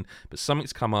 hours in, but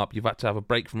something's come up, you've had to have a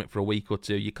break from it for a week or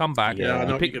two, you come back,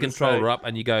 you pick the controller up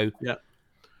and you go,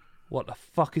 what the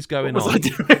fuck is going on?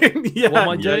 What am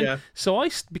I doing? So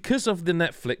because of the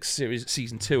Netflix series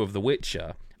season 2 of The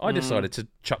Witcher, I decided to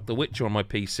chuck The Witcher on my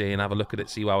PC and have a look at it,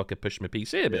 see how I could push my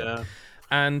PC a bit.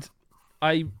 And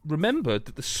I remembered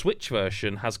that the Switch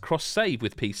version has cross-save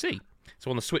with PC. So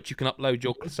on the Switch, you can upload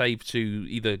your save to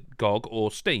either GOG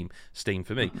or Steam. Steam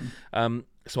for me.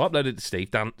 So I uploaded it to Steve.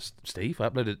 I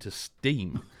uploaded it to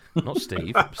Steam. Not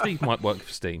Steve. Steve might work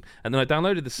for Steam. And then I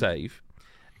downloaded the save,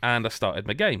 and I started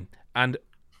my game. And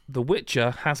The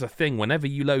Witcher has a thing whenever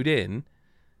you load in,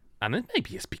 and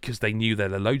maybe it's because they knew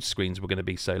that the load screens were going to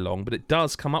be so long, but it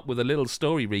does come up with a little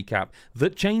story recap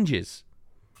that changes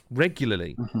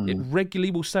regularly. It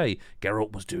regularly will say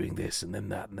Geralt was doing this and then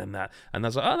that and then that, and I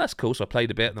was like, oh, that's cool. So I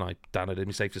played a bit, then I downloaded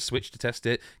my save to Switch to test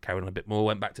it, carried on a bit more,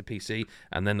 went back to PC,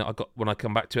 and then when I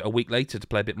come back to it a week later to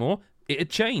play a bit more, it had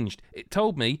changed. It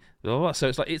told me, so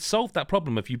it's like it solved that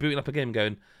problem of you booting up a game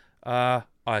going,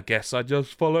 I guess I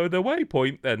just follow the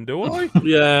waypoint then, do I?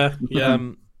 Yeah.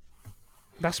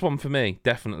 That's one for me,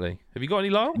 definitely. Have you got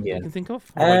any, Lyle, you can think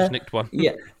of? Or I just nicked one.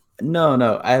 No.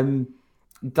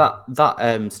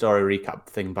 That story recap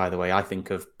thing, by the way, I think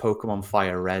of Pokemon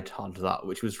Fire Red had that,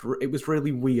 which was it was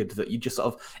really weird that you just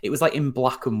sort of, it was like in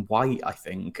black and white, I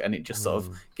think, and it just sort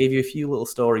of gave you a few little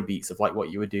story beats of like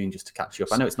what you were doing just to catch you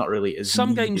up. I know it's not really as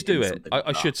some games do it.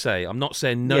 I should say, I'm not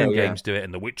saying no games do it,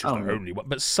 and The Witcher's the only one,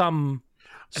 but some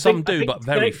do, but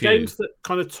very few. Games that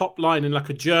kind of top line in like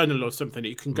a journal or something that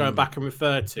you can go back and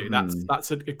refer to. That's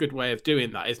a good way of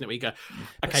doing that, isn't it? We go,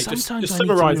 okay, just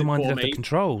summarize it for me. The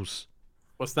controls.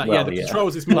 What's that? The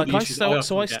controls is more like I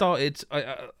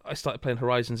started playing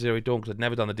Horizon Zero Dawn because I'd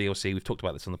never done the DLC. We've talked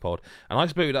about this on the pod, and I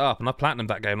just booted it up and I platinumed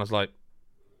that game. And I was like,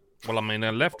 well, I mean,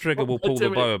 the left trigger will pull the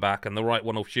bow back and the right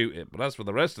one will shoot it, but as for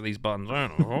the rest of these buttons, I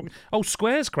don't know. Oh,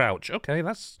 squares crouch. Okay,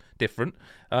 that's different.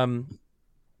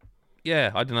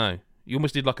 Yeah, I don't know. You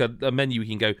almost did like a menu. You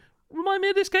can go, remind me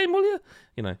of this game, will you?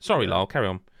 You know. Sorry, Lyle. Carry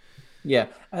on. Yeah.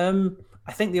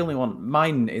 I think the only one,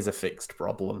 mine is a fixed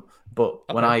problem, but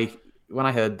when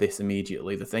I heard this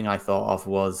immediately, the thing I thought of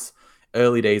was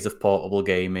early days of portable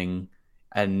gaming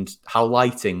and how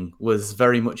lighting was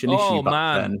very much an issue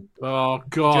back then. Oh,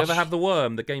 gosh. Did you ever have the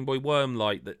worm, the Game Boy worm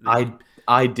light?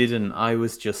 I didn't. I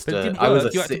was just... you had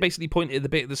to basically point at the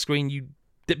bit of the screen you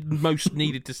most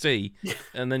needed to see,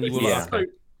 and then you were like...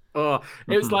 Okay.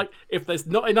 It was like, if there's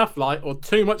not enough light or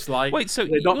too much light, wait, so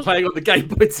they're not playing on the Game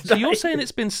Boy today. So you're saying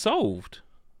it's been solved?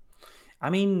 I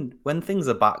mean, when things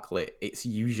are backlit, it's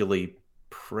usually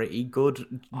pretty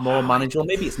good, more manageable.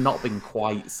 Maybe it's not been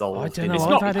quite solved. I don't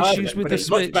know. I've had issues with the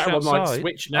Switch. It's much better on like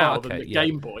Switch now than the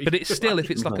Game Boy. But it's still, if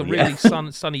it's like a really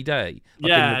sunny day,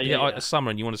 like in the summer,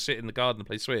 and you want to sit in the garden and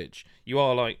play Switch, you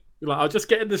are like, I'll just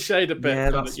get in the shade a bit.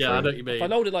 Yeah, I know what you mean. If I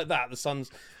load it like that, the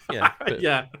sun's But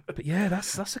yeah,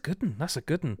 that's a good one. That's a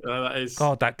good one. That is.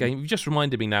 God, that game. You just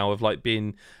reminded me now of like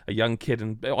being a young kid,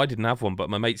 and I didn't have one,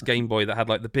 but my mate's Game Boy that had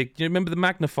like the big. Do you remember the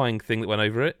magnifying thing that went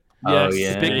over it? Yes,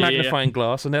 yeah. The big magnifying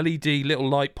glass, an LED little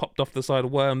light popped off the side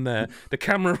of worm there. The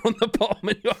camera on the bottom,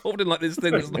 and you're holding like this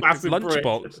thing that's like a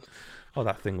lunchbox. Oh,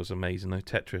 that thing was amazing though.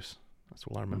 Tetris. That's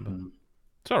all I remember.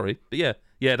 Sorry, but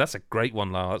yeah, that's a great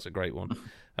one, Lyle. That's a great one.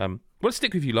 Well, let's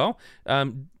stick with you, Lyle.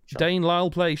 Dane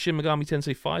Lyle plays Shin Megami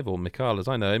Tensei 5, or Mikhail, as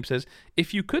I know him, says,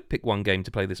 if you could pick one game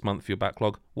to play this month for your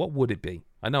backlog, what would it be?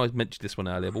 I know I mentioned this one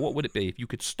earlier, but what would it be if you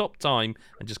could stop time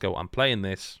and just go, I'm playing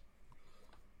this?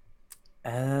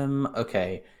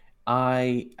 Okay.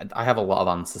 I have a lot of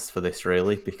answers for this,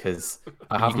 really, because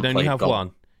I haven't You can only have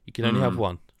one. You can only have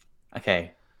one.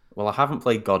 Okay. Well, I haven't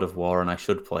played God of War, and I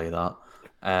should play that.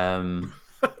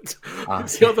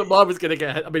 The other mine was going to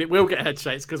get. I mean, it will get head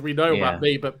shakes because we know about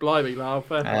me. But blimey, now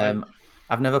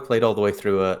I've never played all the way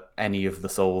through any of the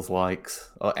Souls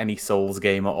likes or any Souls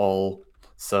game at all,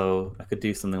 so I could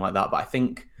do something like that. But I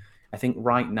think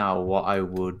right now what I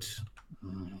would.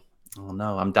 Oh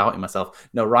no, I'm doubting myself.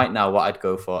 No, right now what I'd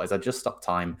go for is I'd just stop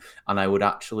time and I would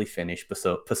actually finish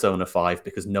Persona 5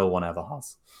 because no one ever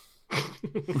has.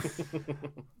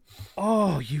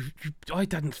 Oh, I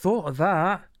hadn't thought of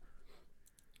that.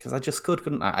 Because I just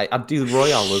couldn't I? I'd do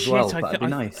Royale as well. That'd be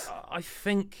nice. I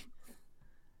think.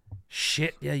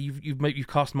 Shit, yeah, you've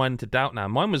cast mine into doubt now.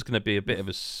 Mine was going to be a bit of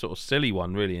a sort of silly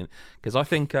one, really, because I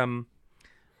think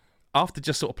after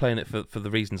just sort of playing it for the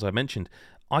reasons I mentioned,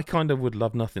 I kind of would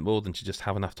love nothing more than to just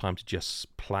have enough time to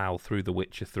just plow through The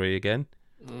Witcher 3 again.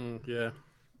 Yeah.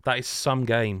 That is some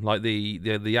game. Like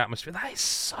the atmosphere. That is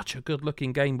such a good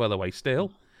looking game, by the way.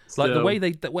 Still. Like the way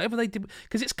whatever they did,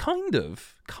 because it's kind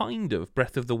of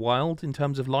Breath of the Wild in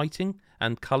terms of lighting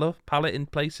and color palette in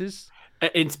places.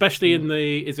 Especially in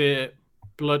is it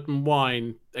Blood and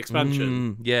Wine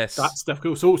expansion? Yes, that stuff.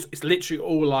 It's literally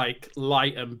all like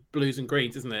light and blues and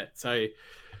greens, isn't it? So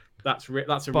that's really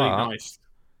nice.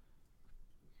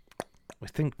 I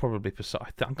think probably Persona.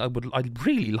 I'd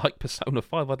really like Persona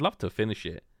 5. I'd love to finish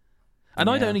it, and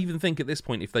I don't even think at this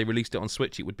point if they released it on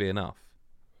Switch it would be enough.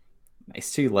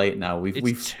 It's too late now. We've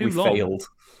failed.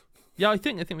 Yeah, I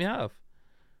think we have.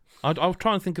 I'll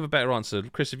try and think of a better answer.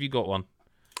 Chris, have you got one?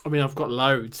 I mean, I've got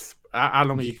loads. How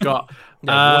long have you got?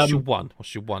 What's your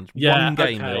one? Yeah, one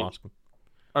game they're asking.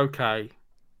 Okay.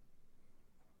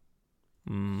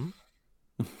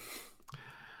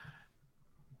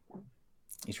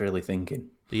 He's really thinking.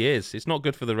 He is. It's not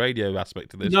good for the radio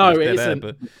aspect of this. No, it isn't.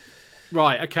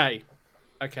 Right. Okay.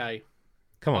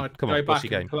 Come on. What's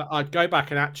your game? I'd go back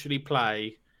and actually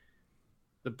play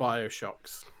the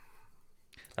BioShocks.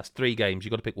 That's 3 games.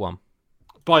 You've got to pick one.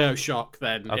 BioShock,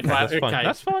 then. Okay, that's fine.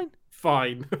 That's fine.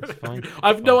 Fine. That's fine. I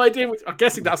have no idea. I'm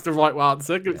guessing that's the right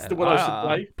answer. It's the one I should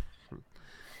play.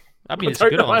 I mean, it's a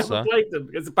good answer. I haven't played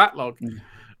them. It's a backlog.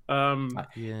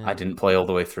 I didn't play all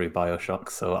the way through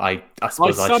BioShock, so I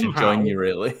suppose I should join you,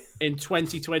 really. In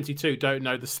 2022, don't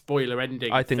know the spoiler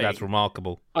ending. I think that's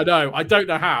remarkable. I know. I don't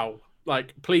know how.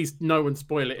 Like, please, no one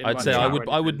spoil it. I'd say I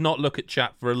would not look at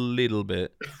chat for a little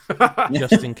bit,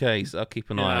 just in case. I'll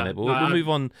keep an eye on it. But we'll move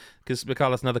on because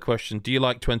Mikhail has another question. Do you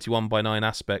like 21:9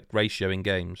 aspect ratio in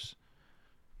games?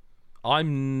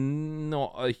 I'm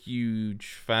not a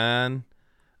huge fan.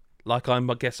 Like I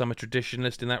guess I'm a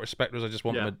traditionalist in that respect, because I just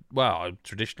want I'm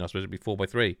traditional. I suppose it'd be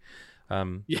 4:3.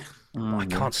 I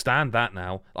can't stand that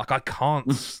now. Like I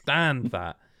can't stand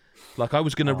that. Like I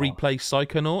was going to replay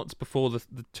Psychonauts before the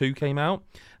 2 came out,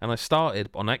 and I started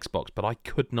on Xbox, but I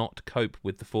could not cope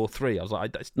with the 4:3. I was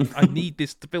like, I need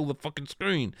this to fill the fucking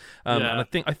screen. And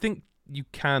I think you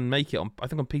can make it on. I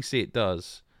think on PC it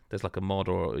does. There's like a mod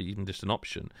or even just an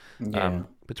option.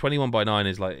 But 21:9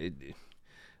 is like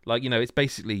it's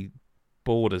basically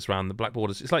borders around the black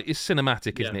borders. It's like it's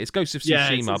cinematic, isn't it? It's Ghost of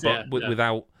Tsushima,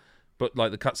 without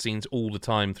like the cutscenes all the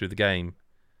time through the game.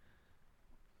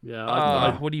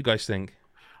 Yeah. What do you guys think?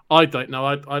 I don't know.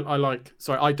 I like.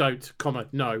 Sorry, I don't.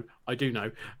 No, I do know.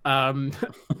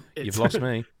 You've lost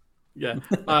me. Yeah.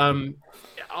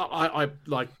 I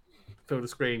like fill the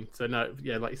screen. So no.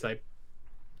 Yeah, like you say.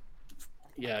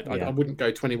 Yeah, I wouldn't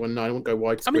go 21:9. I wouldn't go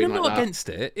widescreen. I mean, I'm not against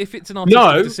it if it's an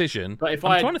artistic decision. But if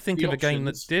I'm trying to think of a game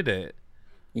that did it.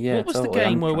 Yeah. What was the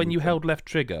game where when you held left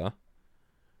trigger,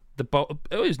 it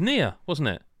was Nier, wasn't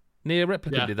it? Nier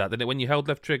Replicant did that, didn't it? When you held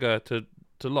left trigger to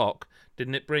lock,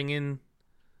 didn't it bring in?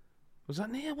 Was that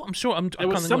Nier? What? I'm sure. There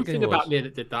was something about Nier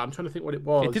that did that. I'm trying to think what it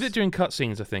was. It did it during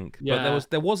cutscenes, I think. Yeah.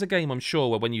 But there was a game, I'm sure,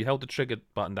 where when you held the trigger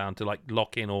button down to like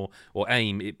lock in or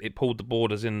aim, it pulled the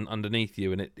borders in underneath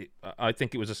you, and I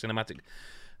think it was a cinematic.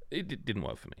 It didn't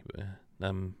work for me, but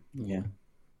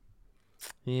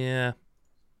yeah,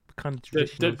 kind of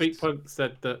traditional. Big Punk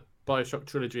said that BioShock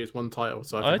Trilogy is one title,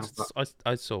 so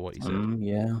I saw what he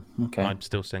said. Okay. I'm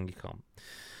still saying you can't.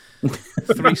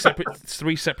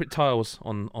 three separate tiles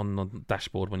on the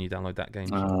dashboard when you download that game.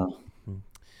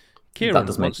 Kieran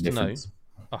wants to know.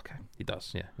 Okay, he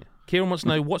does. Yeah. Kieran wants to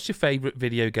know, what's your favourite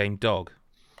video game dog?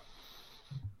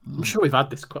 I'm sure we've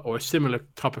had this or a similar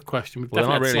type of question.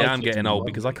 Well, I really am getting old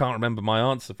because I can't remember my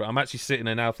answer for it. I'm actually sitting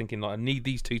there now thinking like I need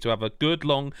these two to have a good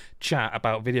long chat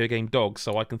about video game dogs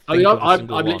so I can think of a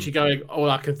single I'm one. literally going, all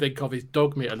I can think of is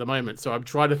dog meat at the moment, so I'm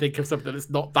trying to think of something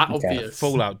that's not that obvious.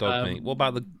 Fallout dog meat. What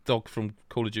about the dog from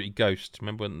Call of Duty Ghost?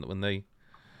 Remember when they...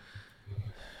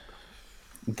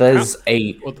 There's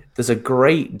a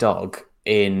great dog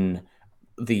in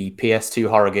the PS2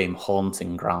 horror game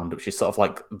Haunting Ground, which is sort of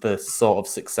like the sort of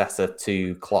successor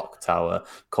to Clock Tower,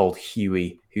 called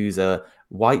Huey, who's a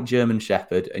white German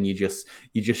Shepherd, and you just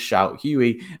shout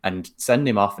Huey and send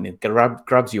him off, and he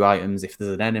grabs you items. If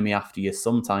there's an enemy after you,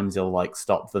 sometimes he'll like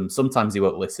stop them, sometimes he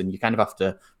won't listen. You kind of have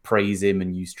to praise him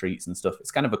and use treats and stuff.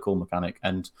 It's kind of a cool mechanic,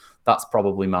 and that's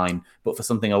probably mine. But for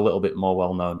something a little bit more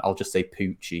well known, I'll just say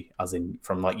Poochie, as in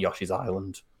from like Yoshi's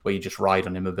Island, where you just ride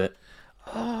on him a bit.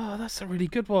 Oh, that's a really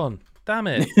good one. Damn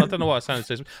it. I don't know why I sounded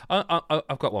so...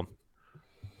 I've got one.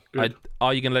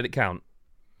 Are you going to let it count?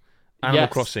 Animal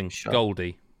Crossing, sure.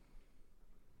 Goldie.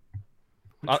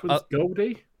 Which one's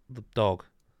Goldie? The dog.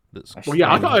 That's Well,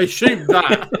 yeah, I assumed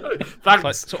that. Thanks.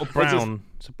 like sort of brown.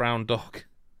 It's a brown dog.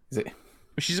 Is it?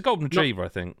 She's a golden retriever, I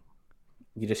think.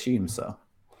 You'd assume so.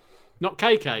 Not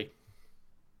KK.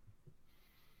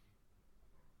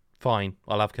 Fine,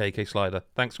 I'll have KK Slider.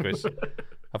 Thanks, Chris.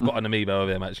 I've got an amiibo of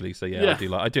him actually, so yeah.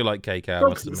 I do like KK. I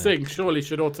must admit. Sing surely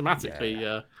should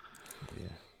automatically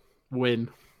win.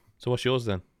 So what's yours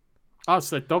then? I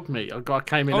said dog meat. I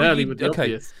came in early with the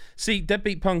obvious. See,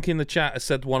 Deadbeat Punk in the chat has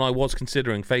said one I was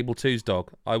considering, Fable 2's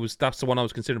dog. That's the one I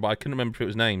was considering, but I couldn't remember if it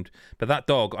was named. But that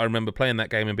dog, I remember playing that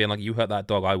game and being like, "You hurt that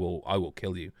dog, I will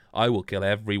kill you. I will kill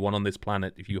everyone on this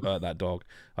planet if you hurt that dog."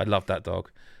 I love that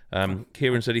dog.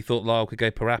 Kieran said he thought Lyle could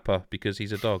go Parappa because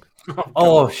he's a dog.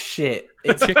 Oh shit!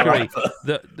 It's Chicory.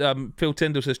 Phil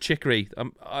Tyndall says Chicory.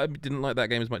 I didn't like that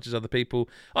game as much as other people.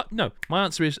 No, my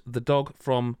answer is the dog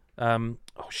from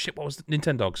what was it?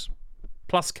 Nintendogs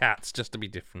plus cats, just to be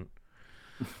different.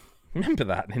 Remember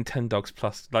that Nintendogs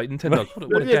plus Nintendogs.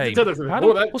 What a game!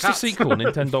 What's the sequel?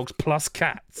 Nintendogs plus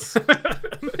cats.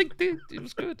 It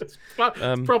was good. It's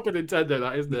proper Nintendo,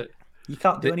 that isn't it? You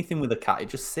can't do anything with a cat; it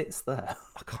just sits there.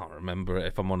 I can't remember it,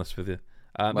 if I'm honest with you.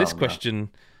 This question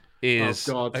is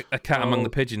a cat among the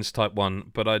pigeons type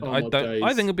one, but I think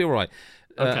it'll be all right.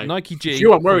 Okay. Nike G. It's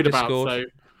you I'm worried about. Discord. So...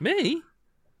 Me?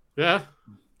 Yeah.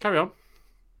 Carry on.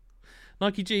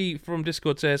 Nike G from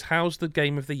Discord says, "How's the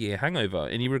game of the year Hangover?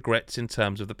 Any regrets in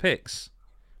terms of the picks?"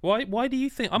 Why do you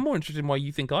think? I'm more interested in why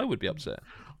you think I would be upset.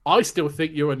 I still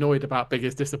think you're annoyed about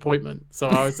biggest disappointment, so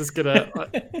I was just gonna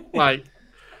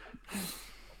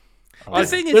The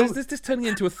thing is this turning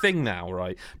into a thing now,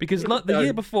 right? Because the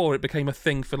year before, it became a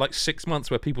thing for like 6 months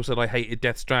where people said I hated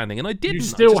Death Stranding, and I didn't. You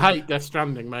still hate Death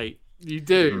Stranding, mate. You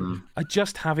do. I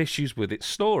just have issues with its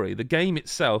story. The game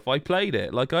itself, I played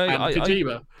it.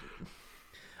 Kojima.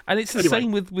 And it's the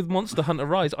same with Monster Hunter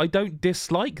Rise. I don't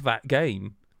dislike that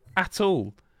game at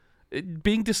all.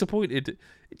 Being disappointed.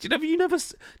 You never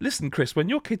listen, Chris. When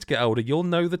your kids get older, you'll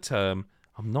know the term.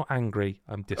 I'm not angry.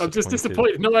 I'm disappointed. I'm just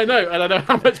disappointed. No, I know, and I know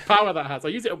how much power that has. I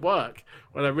use it at work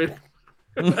when I really.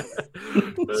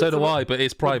 So do I, but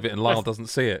it's private, and Lyle doesn't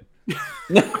see it.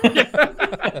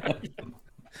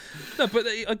 No, but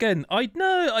again, I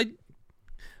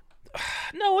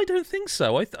don't think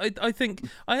so. I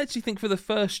actually think for the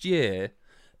first year,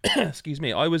 excuse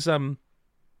me, I was I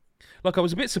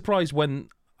was a bit surprised when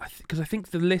because I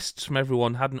think the lists from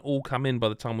everyone hadn't all come in by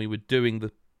the time we were doing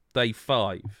the day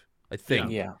 5. I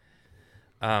think. Yeah.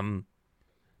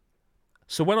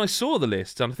 So when I saw the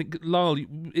list, and I think Lyle,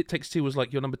 It Takes Two was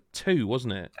like your number 2,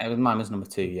 wasn't it? Mine was number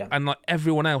 2, yeah. And like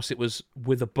everyone else, it was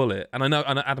with a bullet. And I know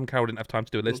Adam Carroll didn't have time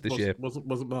to do a list this year.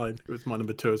 Wasn't mine. It was my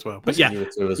number 2 as well. But yeah,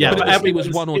 but it was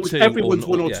 1 or 2. Everyone's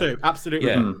 1 or 2. Absolutely.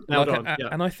 Yeah. Yeah.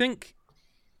 And I think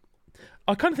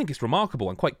I kind of think it's remarkable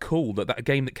and quite cool that a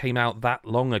game that came out that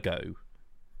long ago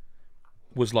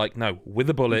was like, no, with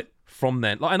a bullet from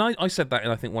then. And I said that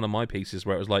in, I think, one of my pieces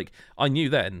where it was like, I knew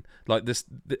then, like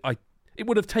it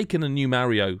would have taken a new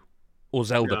Mario or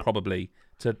Zelda probably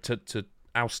to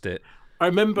oust it. I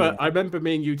remember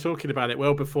me and you talking about it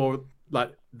well before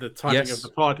like the timing of the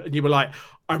pod, and you were like,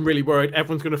 I'm really worried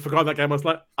everyone's going to forget that game. I was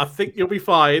like, I think you'll be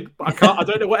fine. But I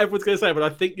don't know what everyone's going to say, but I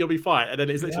think you'll be fine. And then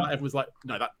it's literally like everyone's like,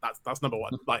 no, that's number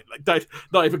 1. Like don't,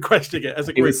 not even questioning it as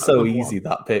a group. It was so easy,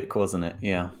 that pick, wasn't it?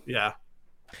 Yeah. Yeah.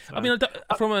 So. I mean,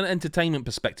 from an entertainment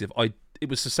perspective, it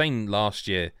was the same last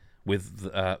year with,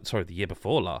 the year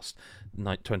before last,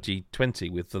 2020,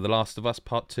 with The Last of Us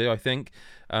Part 2, I think.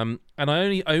 And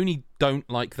I only don't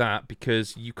like that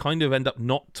because you kind of end up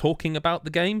not talking about the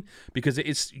game because it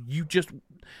is, you just...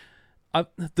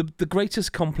 the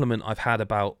greatest compliment I've had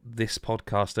about this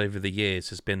podcast over the years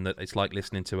has been that it's like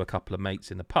listening to a couple of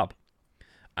mates in the pub.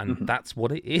 And that's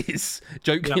what it is.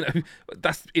 It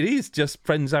is just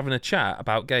friends having a chat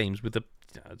about games with a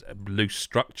loose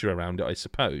structure around it, I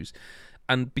suppose.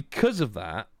 And because of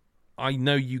that, I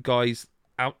know you guys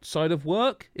outside of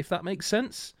work, if that makes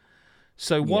sense.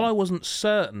 So while I wasn't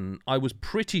certain, I was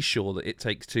pretty sure that It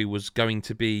Takes Two was going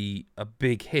to be a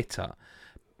big hitter.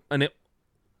 and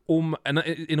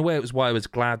in a way, it was why I was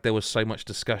glad there was so much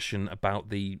discussion about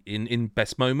the in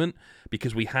best moment,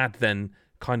 because we had then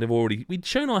kind of we'd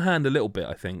shown our hand a little bit,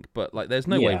 I think, but like there's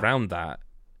no way around that.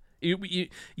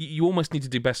 You almost need to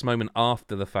do best moment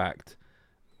after the fact,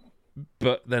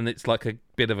 but then it's like a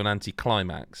bit of an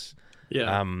anticlimax.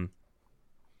 Yeah.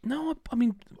 No, I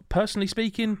mean, personally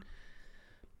speaking,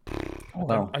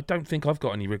 I don't think I've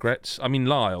got any regrets. I mean,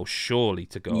 Lyle, surely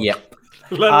to God. Yep.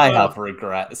 I have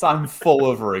regrets. I'm full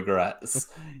of regrets.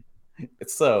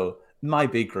 So, my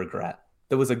big regret.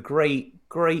 There was a great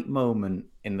moment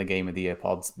in the Game of the Year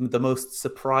pods. The most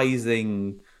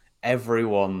surprising,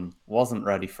 everyone wasn't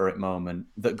ready for it moment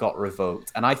that got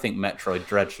revoked. And I think Metroid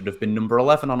Dread should have been number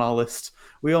 11 on our list.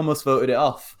 We almost voted it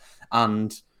off.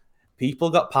 And people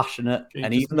got passionate.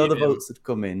 And even though the votes had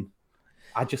come in,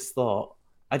 I just thought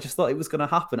it was going to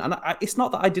happen. And it's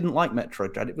not that I didn't like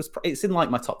Metroid Dread. It's in like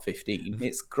my top 15.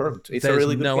 It's good. It's a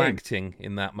really good game. There's no acting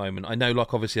in that moment. I know,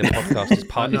 like, obviously, the podcast is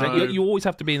part. You always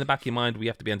have to be in the back of your mind. We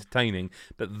have to be entertaining.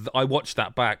 But I watched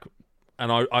that back,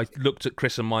 and I looked at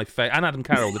Chris and my face, and Adam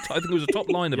Carroll. I think it was the top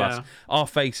line of us. Our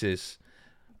faces.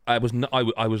 I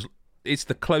was. It's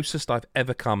the closest I've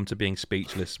ever come to being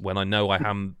speechless when I know I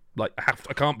am. Like,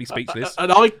 I can't be speechless.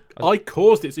 And I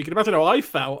caused it, so you can imagine how I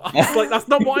felt. I was like, that's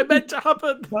not what I meant to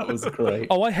happen. That was great.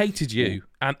 Oh, I hated you.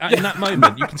 And in that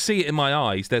moment, you can see it in my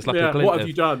eyes. There's like a glint what have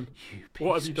you done?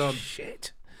 What have you done?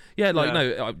 Shit. Yeah, like,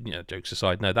 no, jokes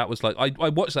aside, no, that was like, I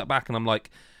watched that back and I'm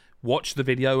like, watch the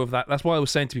video of that. That's why I was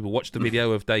saying to people, watch the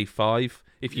video of day 5.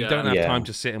 If you don't have time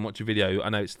to sit and watch a video, I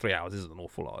know it's 3 hours, this is an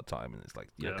awful lot of time. And it's like,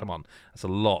 come on, that's a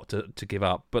lot to give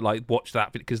up. But like, watch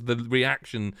that because the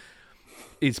reaction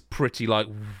is pretty like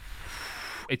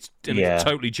it's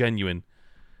totally genuine.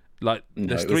 Like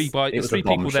there's three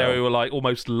people there who are like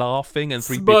almost laughing, and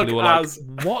 3 people who are like,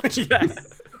 "What?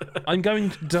 I'm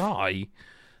going to die."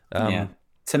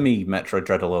 To me, Metro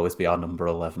Dread will always be our number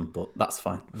 11, but that's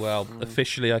fine. Well,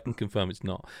 officially, I can confirm it's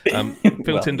not.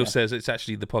 Phil Tyndall says it's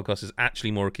actually the podcast is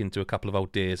actually more akin to a couple of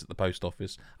old dears at the post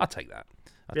office. I'll take that.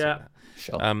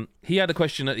 Sure. He had a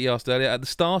question that he asked earlier at the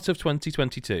start of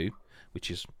 2022,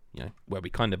 which is where we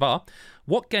kind of are.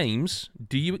 What games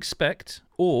do you expect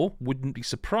or wouldn't be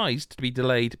surprised to be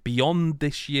delayed beyond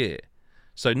this year?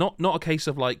 So not a case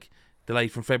of like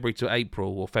delayed from February to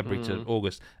April or February to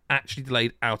August, actually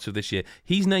delayed out of this year.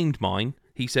 He's named mine.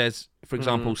 He says, for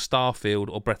example, Starfield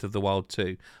or Breath of the Wild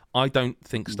 2. I don't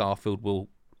think Starfield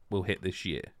will hit this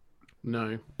year.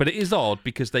 No. But it is odd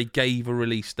because they gave a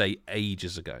release date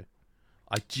ages ago.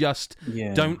 I just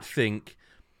don't think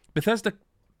Bethesda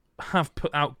have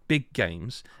put out big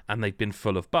games and they've been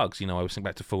full of bugs. I was thinking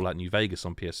back to Fallout New Vegas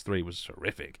on PS3 was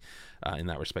horrific in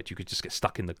that respect. You could just get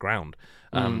stuck in the ground.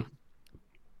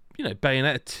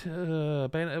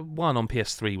 Bayonetta 1 on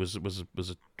PS3 was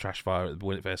a trash fire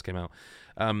when it first came out.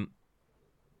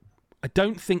 I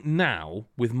don't think now,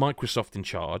 with Microsoft in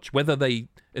charge, whether they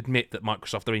admit that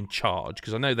Microsoft are in charge,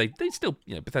 because I know they still,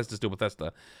 Bethesda's still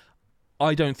Bethesda,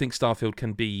 I don't think Starfield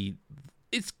can be...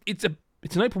 It's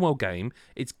an open world game.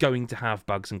 It's going to have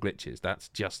bugs and glitches. That's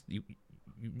just...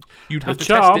 You'd have to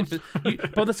test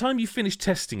it. By the time you finish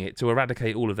testing it to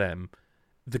eradicate all of them,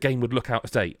 the game would look out of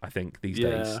date, I think, these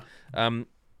days.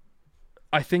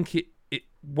 I think it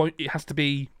won't... It has to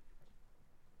be...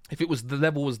 If the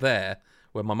level was there,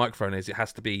 where my microphone is, it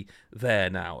has to be there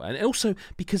now. And also,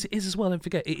 because it is as well, don't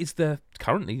forget, it is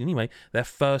currently anyway, their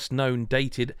first known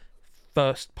dated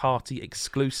first-party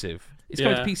exclusive. It's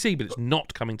coming to PC, but it's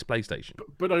not coming to PlayStation.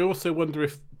 But I also wonder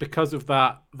if, because of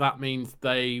that means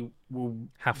they will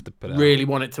have to put really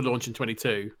want it to launch in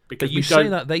 22. Because but you say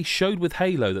that they showed with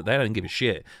Halo that they don't give a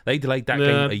shit. They delayed that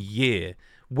game a year.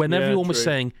 When everyone was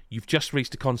saying, you've just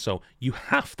released a console, you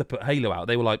have to put Halo out,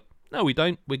 they were like, no, we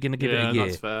don't. We're going to give it a year.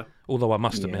 That's fair. Although I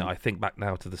must admit, I think back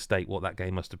now to the state what that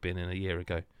game must have been in a year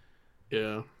ago.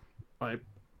 Yeah. I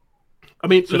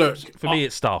mean, so look... For me,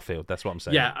 it's Starfield. That's what I'm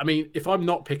saying. Yeah, I mean, if I'm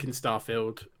not picking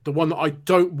Starfield, the one that I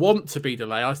don't want to be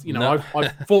delayed, I've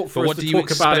fought for us to talk about it. What do you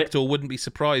expect or wouldn't be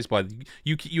surprised by?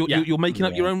 You're making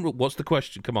up your own... What's the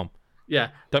question? Come on. Yeah.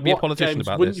 Don't be a politician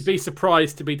about wouldn't this. you be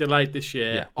surprised to be delayed this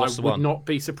year? Yeah, I would not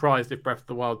be surprised if Breath of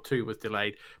the Wild 2 was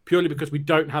delayed, purely because we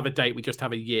don't have a date, we just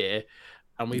have a year,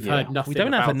 and we've heard nothing. We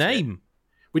don't have a name.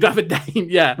 We don't have a name,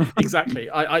 yeah, exactly.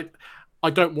 I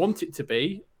don't want it to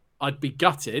be. I'd be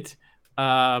gutted.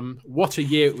 What a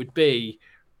year it would be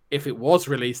if it was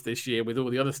released this year with all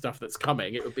the other stuff that's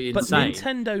coming. It would be insane. But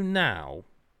Nintendo now...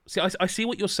 See, I see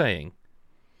what you're saying,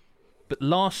 but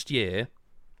last year,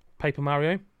 Paper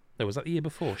Mario... Was that the year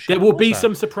before? There will be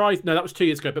some surprise. No, that was 2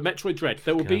 years ago. But Metroid Dread,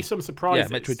 there will be some surprises.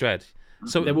 Yeah, Metroid Dread.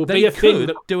 So there will be a thing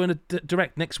that doing a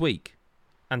direct next week.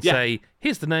 and say,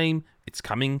 here's the name, it's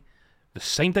coming the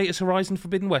same date as Horizon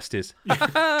Forbidden West is.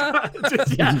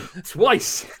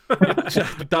 Twice.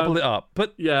 Double it up.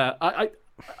 But yeah,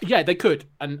 they could.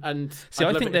 And see,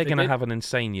 I think they're going to have an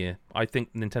insane year. I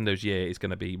think Nintendo's year is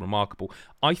going to be remarkable.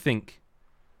 I think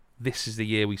this is the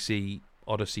year we see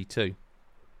Odyssey 2.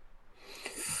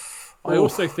 I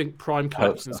also think Prime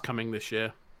Collection is coming this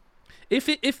year. If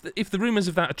the rumours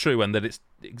of that are true and that it's...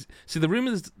 See, the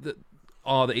rumours that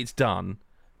are that it's done,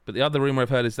 but the other rumour I've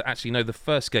heard is that actually, no, the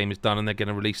first game is done and they're going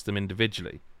to release them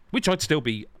individually, which I'd still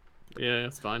be... Yeah,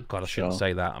 that's fine. God, I shouldn't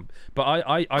say that. But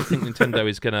I think Nintendo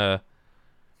is going to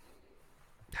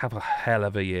have a hell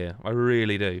of a year. I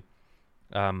really do.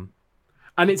 And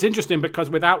it's interesting because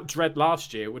without Dread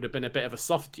last year, it would have been a bit of a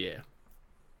soft year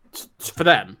for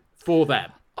them.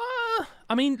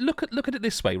 I mean, look at it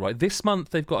this way, right? This month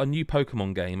they've got a new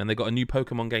Pokemon game, and they've got a new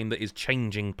Pokemon game that is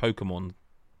changing Pokemon.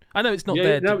 I know it's not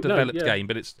their developed game,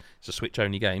 but it's a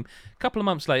Switch-only game. A couple of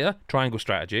months later, Triangle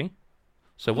Strategy.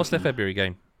 So what's their February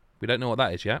game? We don't know what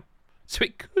that is yet. So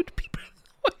it could be...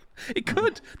 It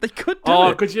could. They could do it.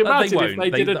 Oh, could you imagine if they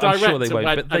did a direct sure they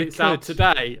won't, and it's out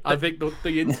today? I think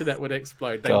the internet would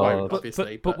explode. They won't,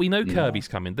 obviously. But we know Kirby's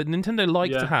coming. The Nintendo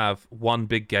like to have one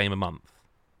big game a month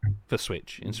for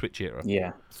Switch, in Switch era.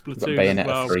 Yeah. Splatoon Bayonetta as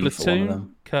well. 3 for one of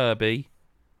them. Kirby.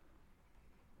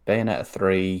 Bayonetta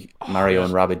 3, Mario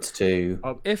and Rabbids 2.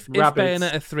 If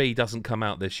Bayonetta 3 doesn't come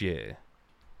out this year,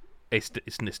 it's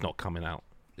not coming out,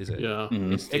 is it? Yeah.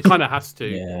 It kind of has to.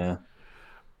 Yeah.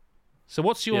 So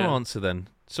what's your answer then?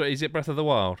 So is it Breath of the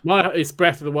Wild? It's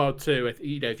Breath of the Wild 2.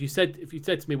 If you said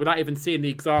to me without even seeing the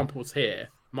examples here,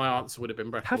 my answer would have been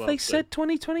Breath of the Wild 2. Have they said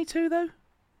 2022 though?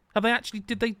 Have they actually?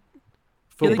 Did they?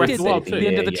 For Breath of the Wild 2. The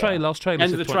end of the last trailer.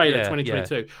 End of the trailer,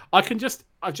 2022. Yeah.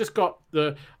 I've just got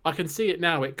I can see it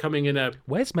now. It coming in a.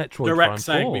 Where's Metroid direct Prime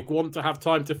saying 4? we want to have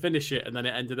time to finish it, and then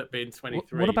it ended up being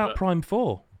 23. What about Prime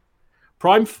 4?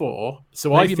 Prime 4.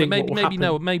 So maybe, I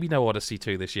think maybe no Odyssey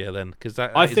 2 this year then, because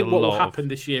I think what will happen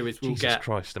this year is we'll Jesus get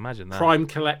Christ, imagine that. Prime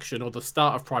Collection or the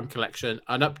start of Prime Collection,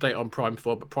 an update on Prime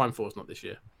 4, but Prime 4 is not this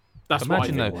year. That's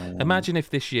imagine what I think. Imagine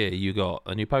if this year you got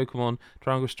a new Pokemon,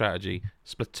 Triangle Strategy,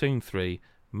 Splatoon 3,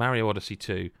 Mario Odyssey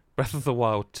 2, Breath of the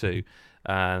Wild 2,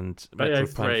 and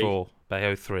Metroid Prime 4,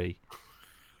 Bayo 3.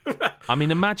 I mean,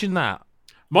 imagine that.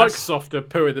 Microsoft are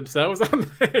pooing themselves,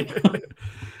 aren't they?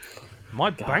 My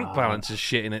bank balance is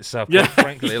shitting itself, Yeah. quite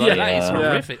frankly. That is Yeah.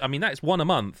 horrific. I mean, that's one a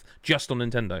month just on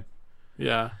Nintendo.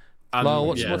 Yeah. Lyle,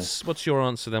 what's your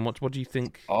answer then? What do you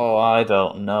think? Oh, I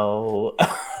don't know.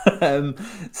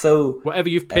 So whatever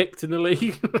you've picked in the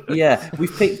league. Yeah,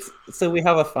 we've picked. So we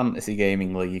have a fantasy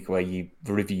gaming league where you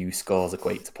review scores,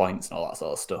 equate to points, and all that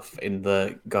sort of stuff in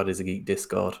the God is a Geek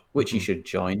Discord, which you should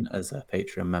join as a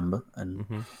Patreon member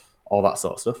and all that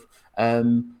sort of stuff.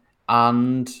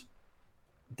 And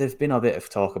there's been a bit of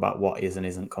talk about what is and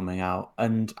isn't coming out,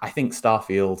 and I think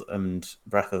Starfield and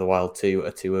Breath of the Wild 2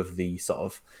 are two of the sort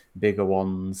of bigger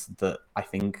ones that I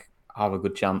think have a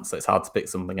good chance. So it's hard to pick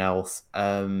something else.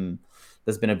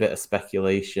 There's been a bit of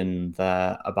speculation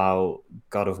there about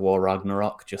God of War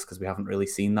Ragnarok, just because we haven't really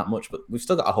seen that much, but we've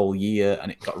still got a whole year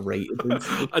and it got rated.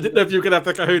 I didn't know if you were going to have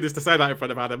the kahunas to say that in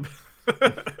front of Adam.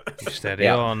 Steady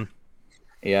on.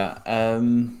 Yeah.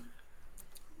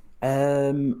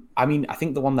 I mean, I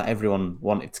think the one that everyone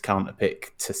wanted to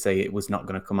counterpick to say it was not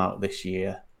going to come out this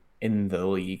year in the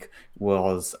league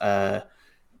was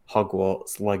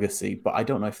Hogwarts Legacy, but I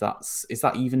don't know if is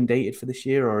that even dated for this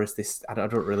year, or is this? I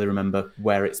don't really remember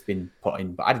where it's been put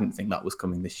in, but I didn't think that was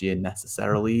coming this year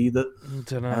necessarily either. I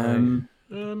don't know.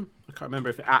 I can't remember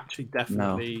if it actually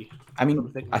definitely. No. I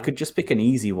mean, I could just pick an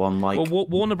easy one like. Well,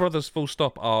 Warner Brothers, full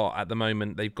stop, are at the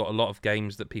moment they've got a lot of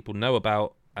games that people know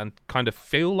about and kind of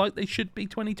feel like they should be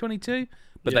 2022,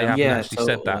 but they haven't actually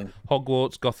said that.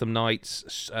 Hogwarts, Gotham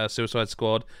Knights, Suicide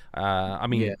Squad.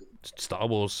 Star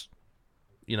Wars.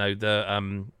 You know,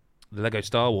 the Lego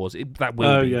Star Wars. That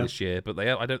will be this year, but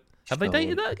have they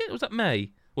dated that again? Was that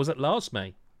May? Was that last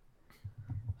May?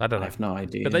 I don't know. I have no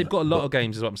idea. But they've got a lot of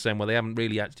games, is what I'm saying, where they haven't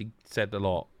really actually said a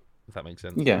lot, if that makes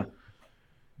sense. Yeah.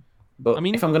 But I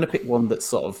mean, if I'm going to pick one that's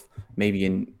sort of maybe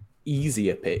an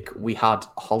easier pick, we had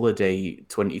Holiday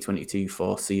 2022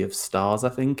 for Sea of Stars, I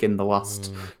think, in the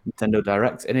last Nintendo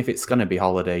Direct. And if it's going to be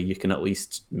Holiday, you can at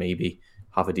least maybe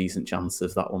have a decent chance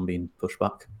of that one being pushed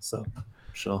back. So,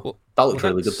 sure. Well, that looks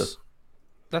really good, though.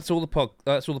 That's all the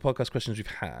podcast questions we've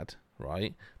had,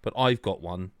 right? But I've got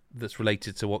one that's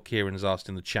related to what Kieran has asked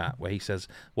in the chat, where he says,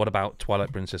 "What about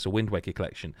Twilight Princess or Wind Waker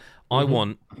collection?" I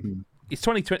want. It's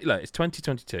 2020. Look, it's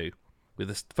 2022. With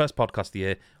the first podcast of the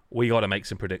year, we got to make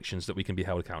some predictions that we can be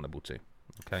held accountable to.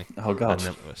 Okay. Oh God.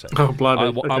 And then, so, Oh, blimey.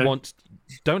 I Okay. want.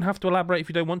 Don't have to elaborate if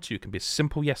you don't want to. It can be a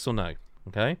simple yes or no.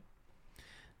 Okay.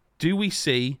 Do we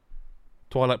see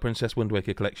Twilight Princess Wind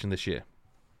Waker collection this year?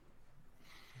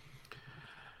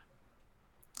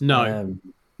 No.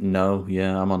 No.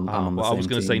 Yeah, I'm on. I'm on the well, same I was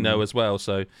going to team. say no as well.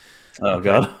 So, Oh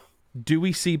God. do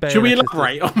we see Bayonetta? Should we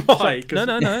elaborate on why? No,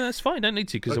 that's fine. Don't need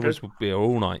to because otherwise we'll be here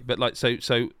all night. But like, so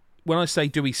when I say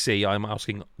do we see, I'm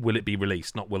asking will it be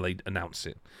released, not will they announce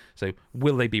it. So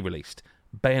will they be released?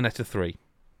 Bayonetta 3.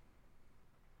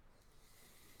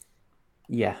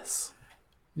 Yes.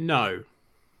 No.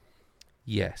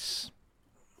 Yes.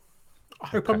 I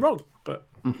hope I'm wrong, but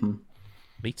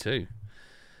Me too.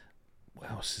 What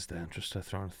else is there? I'm just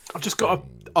throwing. I've just got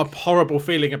a horrible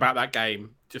feeling about that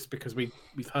game just because we've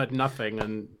heard nothing,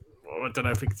 and I don't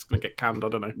know if it's going to get canned. I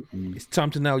don't know. It's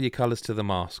time to nail your colours to the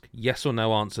mask. Yes or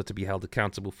no answer to be held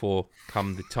accountable for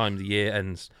come the time the year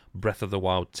ends. Breath of the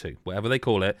Wild 2, whatever they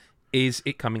call it, is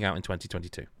it coming out in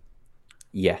 2022?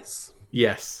 Yes.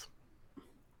 Yes.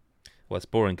 Well, it's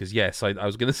boring because yes, I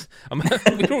was gonna.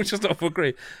 We're all just off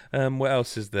agree. What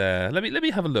else is there? Let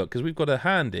me have a look because we've got a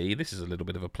handy. This is a little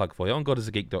bit of a plug for you on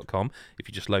godisageek.com. If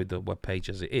you just load the webpage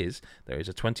as it is, there is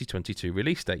a 2022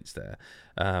 release dates there,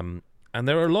 and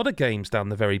there are a lot of games down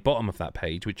the very bottom of that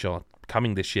page which are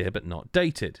coming this year but not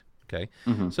dated. Okay,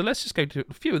 so let's just go to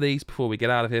a few of these before we get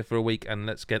out of here for a week, and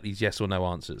let's get these yes or no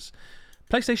answers.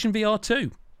 PlayStation VR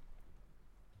 2.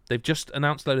 They've just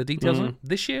announced a load of details on it.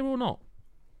 This year or not?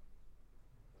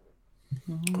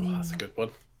 Oh, that's a good one.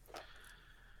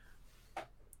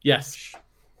 Yes.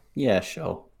 Yeah,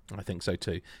 sure. I think so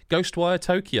too. Ghostwire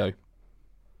Tokyo.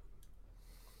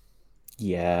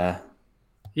 Yeah.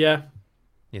 Yeah.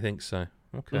 You think so?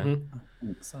 Okay. I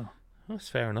think so. That's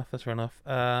fair enough.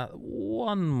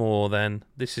 One more then.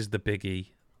 This is the biggie.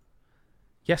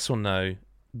 Yes or no?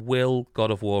 Will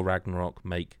God of War Ragnarok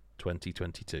make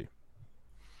 2022?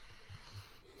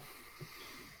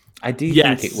 I do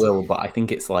Yes. think it will, but I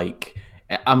think it's like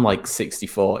I'm like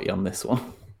 60-40 on this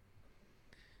one.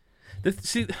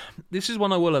 See, this is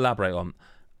one I will elaborate on.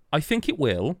 I think it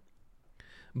will,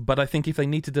 but I think if they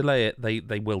need to delay it,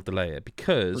 they will delay it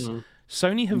because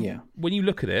Sony have. When you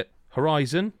look at it,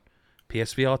 Horizon,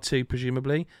 PSVR 2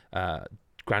 presumably,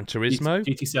 Gran Turismo,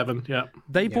 GT7, yeah.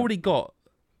 They've already got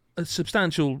a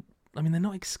substantial. I mean, they're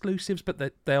not exclusives, but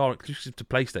they are exclusive to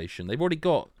PlayStation. They've already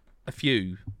got a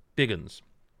few big uns.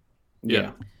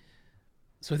 Yeah.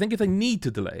 So I think if they need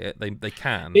to delay it, they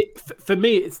can. For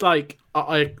me, it's like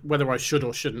I whether I should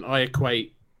or shouldn't. I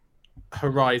equate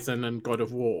Horizon and God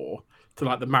of War to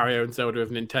like the Mario and Zelda of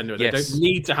Nintendo. They don't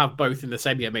need to have both in the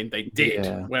same year. I mean, they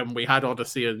did when we had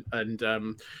Odyssey and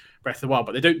Breath of the Wild,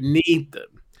 but they don't need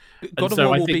them. God of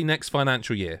War will be next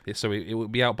financial year, so it will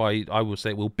be out by. I will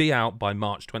say it will be out by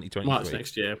March 2023. March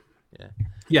next year.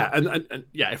 Yeah, and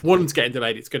if one's getting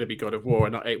delayed, it's going to be God of War,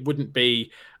 and it wouldn't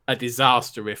be a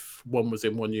disaster if one was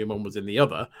in one year and one was in the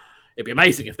other. It'd be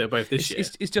amazing if they're both this year.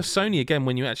 It's just Sony again.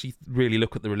 When you actually really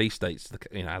look at the release dates,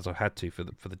 as I've had to for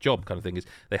the job kind of thing, is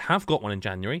they have got one in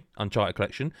January, Uncharted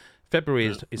Collection.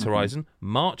 February is Horizon.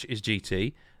 March is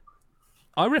GT.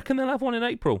 I reckon they'll have one in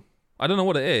April. I don't know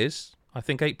what it is. I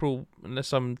think April,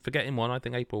 unless I'm forgetting one, I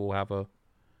think April will have a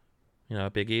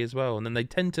big E as well. And then they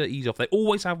tend to ease off. They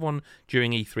always have one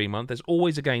during E3 month. There's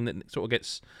always a game that sort of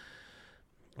gets,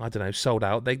 I don't know, sold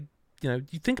out.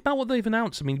 You think about what they've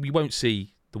announced. I mean, we won't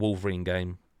see the Wolverine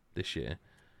game this year.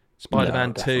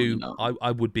 Spider-Man 2,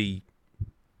 I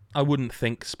wouldn't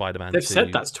think Spider-Man 2. They've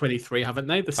said that's 23, haven't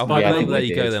they? The Spider-Man. There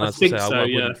you go then. I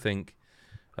wouldn't think.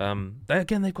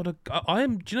 They've got a.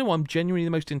 Do you know what I'm genuinely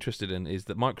the most interested in is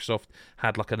that Microsoft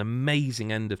had like an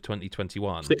amazing end of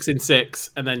 2021. 6 in 6,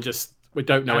 and then just we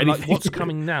don't know anything. Like, what's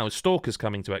coming now? Stalker's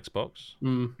coming to Xbox,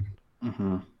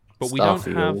 but we don't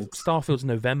have Starfield's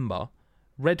November.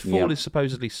 Redfall is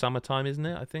supposedly summertime, isn't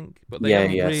it? I think, but they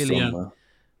haven't really. Summer.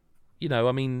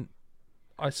 I mean,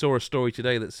 I saw a story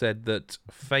today that said that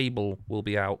Fable will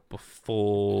be out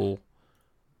before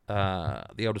The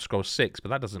Elder Scrolls 6, but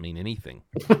that doesn't mean anything.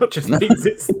 It just means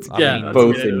it's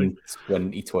both in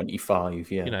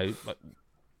 2025. Yeah,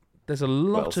 there's a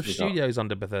lot of studios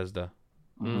under Bethesda.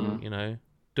 Doom,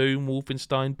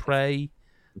 Wolfenstein, Prey.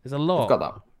 There's a lot.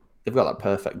 They've got that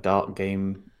Perfect Dark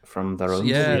game from their own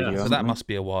studio. So that must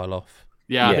be a while off.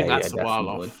 Yeah, I think that's a while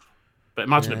off. But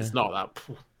imagine if it's not that.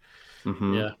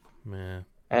 Yeah.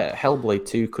 Hellblade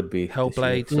 2 could be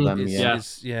Hellblade for them.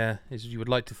 Is you would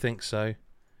like to think so.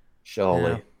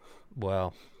 Surely. Yeah.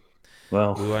 Well,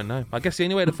 we won't know. I guess the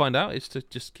only way to find out is to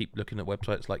just keep looking at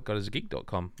websites like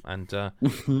godisageek.com. And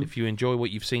if you enjoy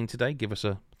what you've seen today, give us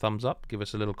a thumbs up, give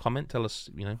us a little comment, tell us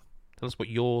what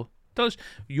your Tell us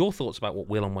your thoughts about what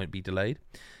will and won't be delayed.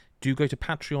 Do go to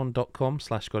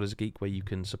patreon.com/GodIsAGeek, where you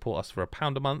can support us for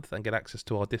 £1 a month and get access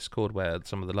to our Discord, where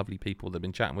some of the lovely people that have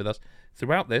been chatting with us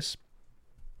throughout this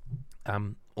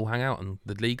all hang out, and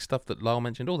the league stuff that Lyle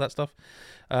mentioned, all that stuff.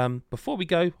 Before we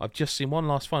go, I've just seen one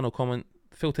last final comment.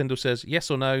 Phil Tyndall says, yes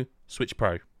or no, Switch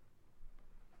Pro?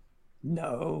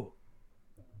 No.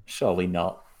 Surely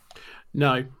not.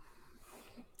 No.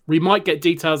 We might get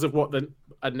details of what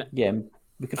Yeah,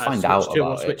 we could find out Switch 2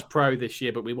 about or Switch Pro this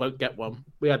year, but we won't get one.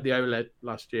 We had the OLED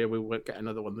last year. We won't get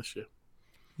another one this year.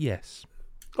 Yes.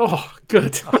 Oh,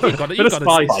 good. You've got to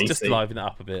spicy. just liven it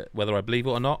up a bit. Whether I believe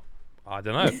it or not, I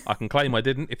don't know. I can claim I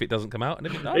didn't if it doesn't come out, and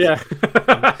if it does,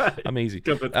 I'm easy.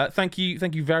 Thank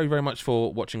you very, very much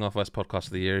for watching our first podcast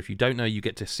of the year. If you don't know, you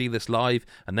get to see this live,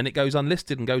 and then it goes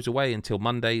unlisted and goes away until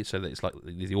Monday, so that it's like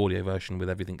the audio version with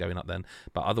everything going up then.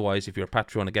 But otherwise, if you're a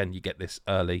Patreon, again, you get this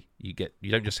early. You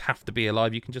don't just have to be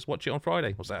alive. You can just watch it on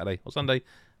Friday or Saturday or Sunday,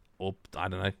 or I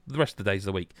don't know, the rest of the days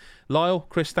of the week. Lyle,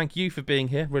 Chris, thank you for being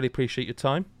here. Really appreciate your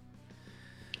time.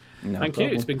 No Thank problem.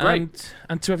 You. It's been great.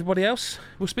 And to everybody else,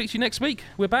 we'll speak to you next week.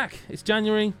 We're back. It's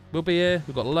January. We'll be here.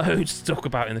 We've got loads to talk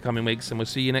about in the coming weeks, and we'll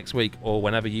see you next week or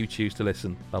whenever you choose to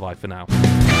listen. Bye-bye for now.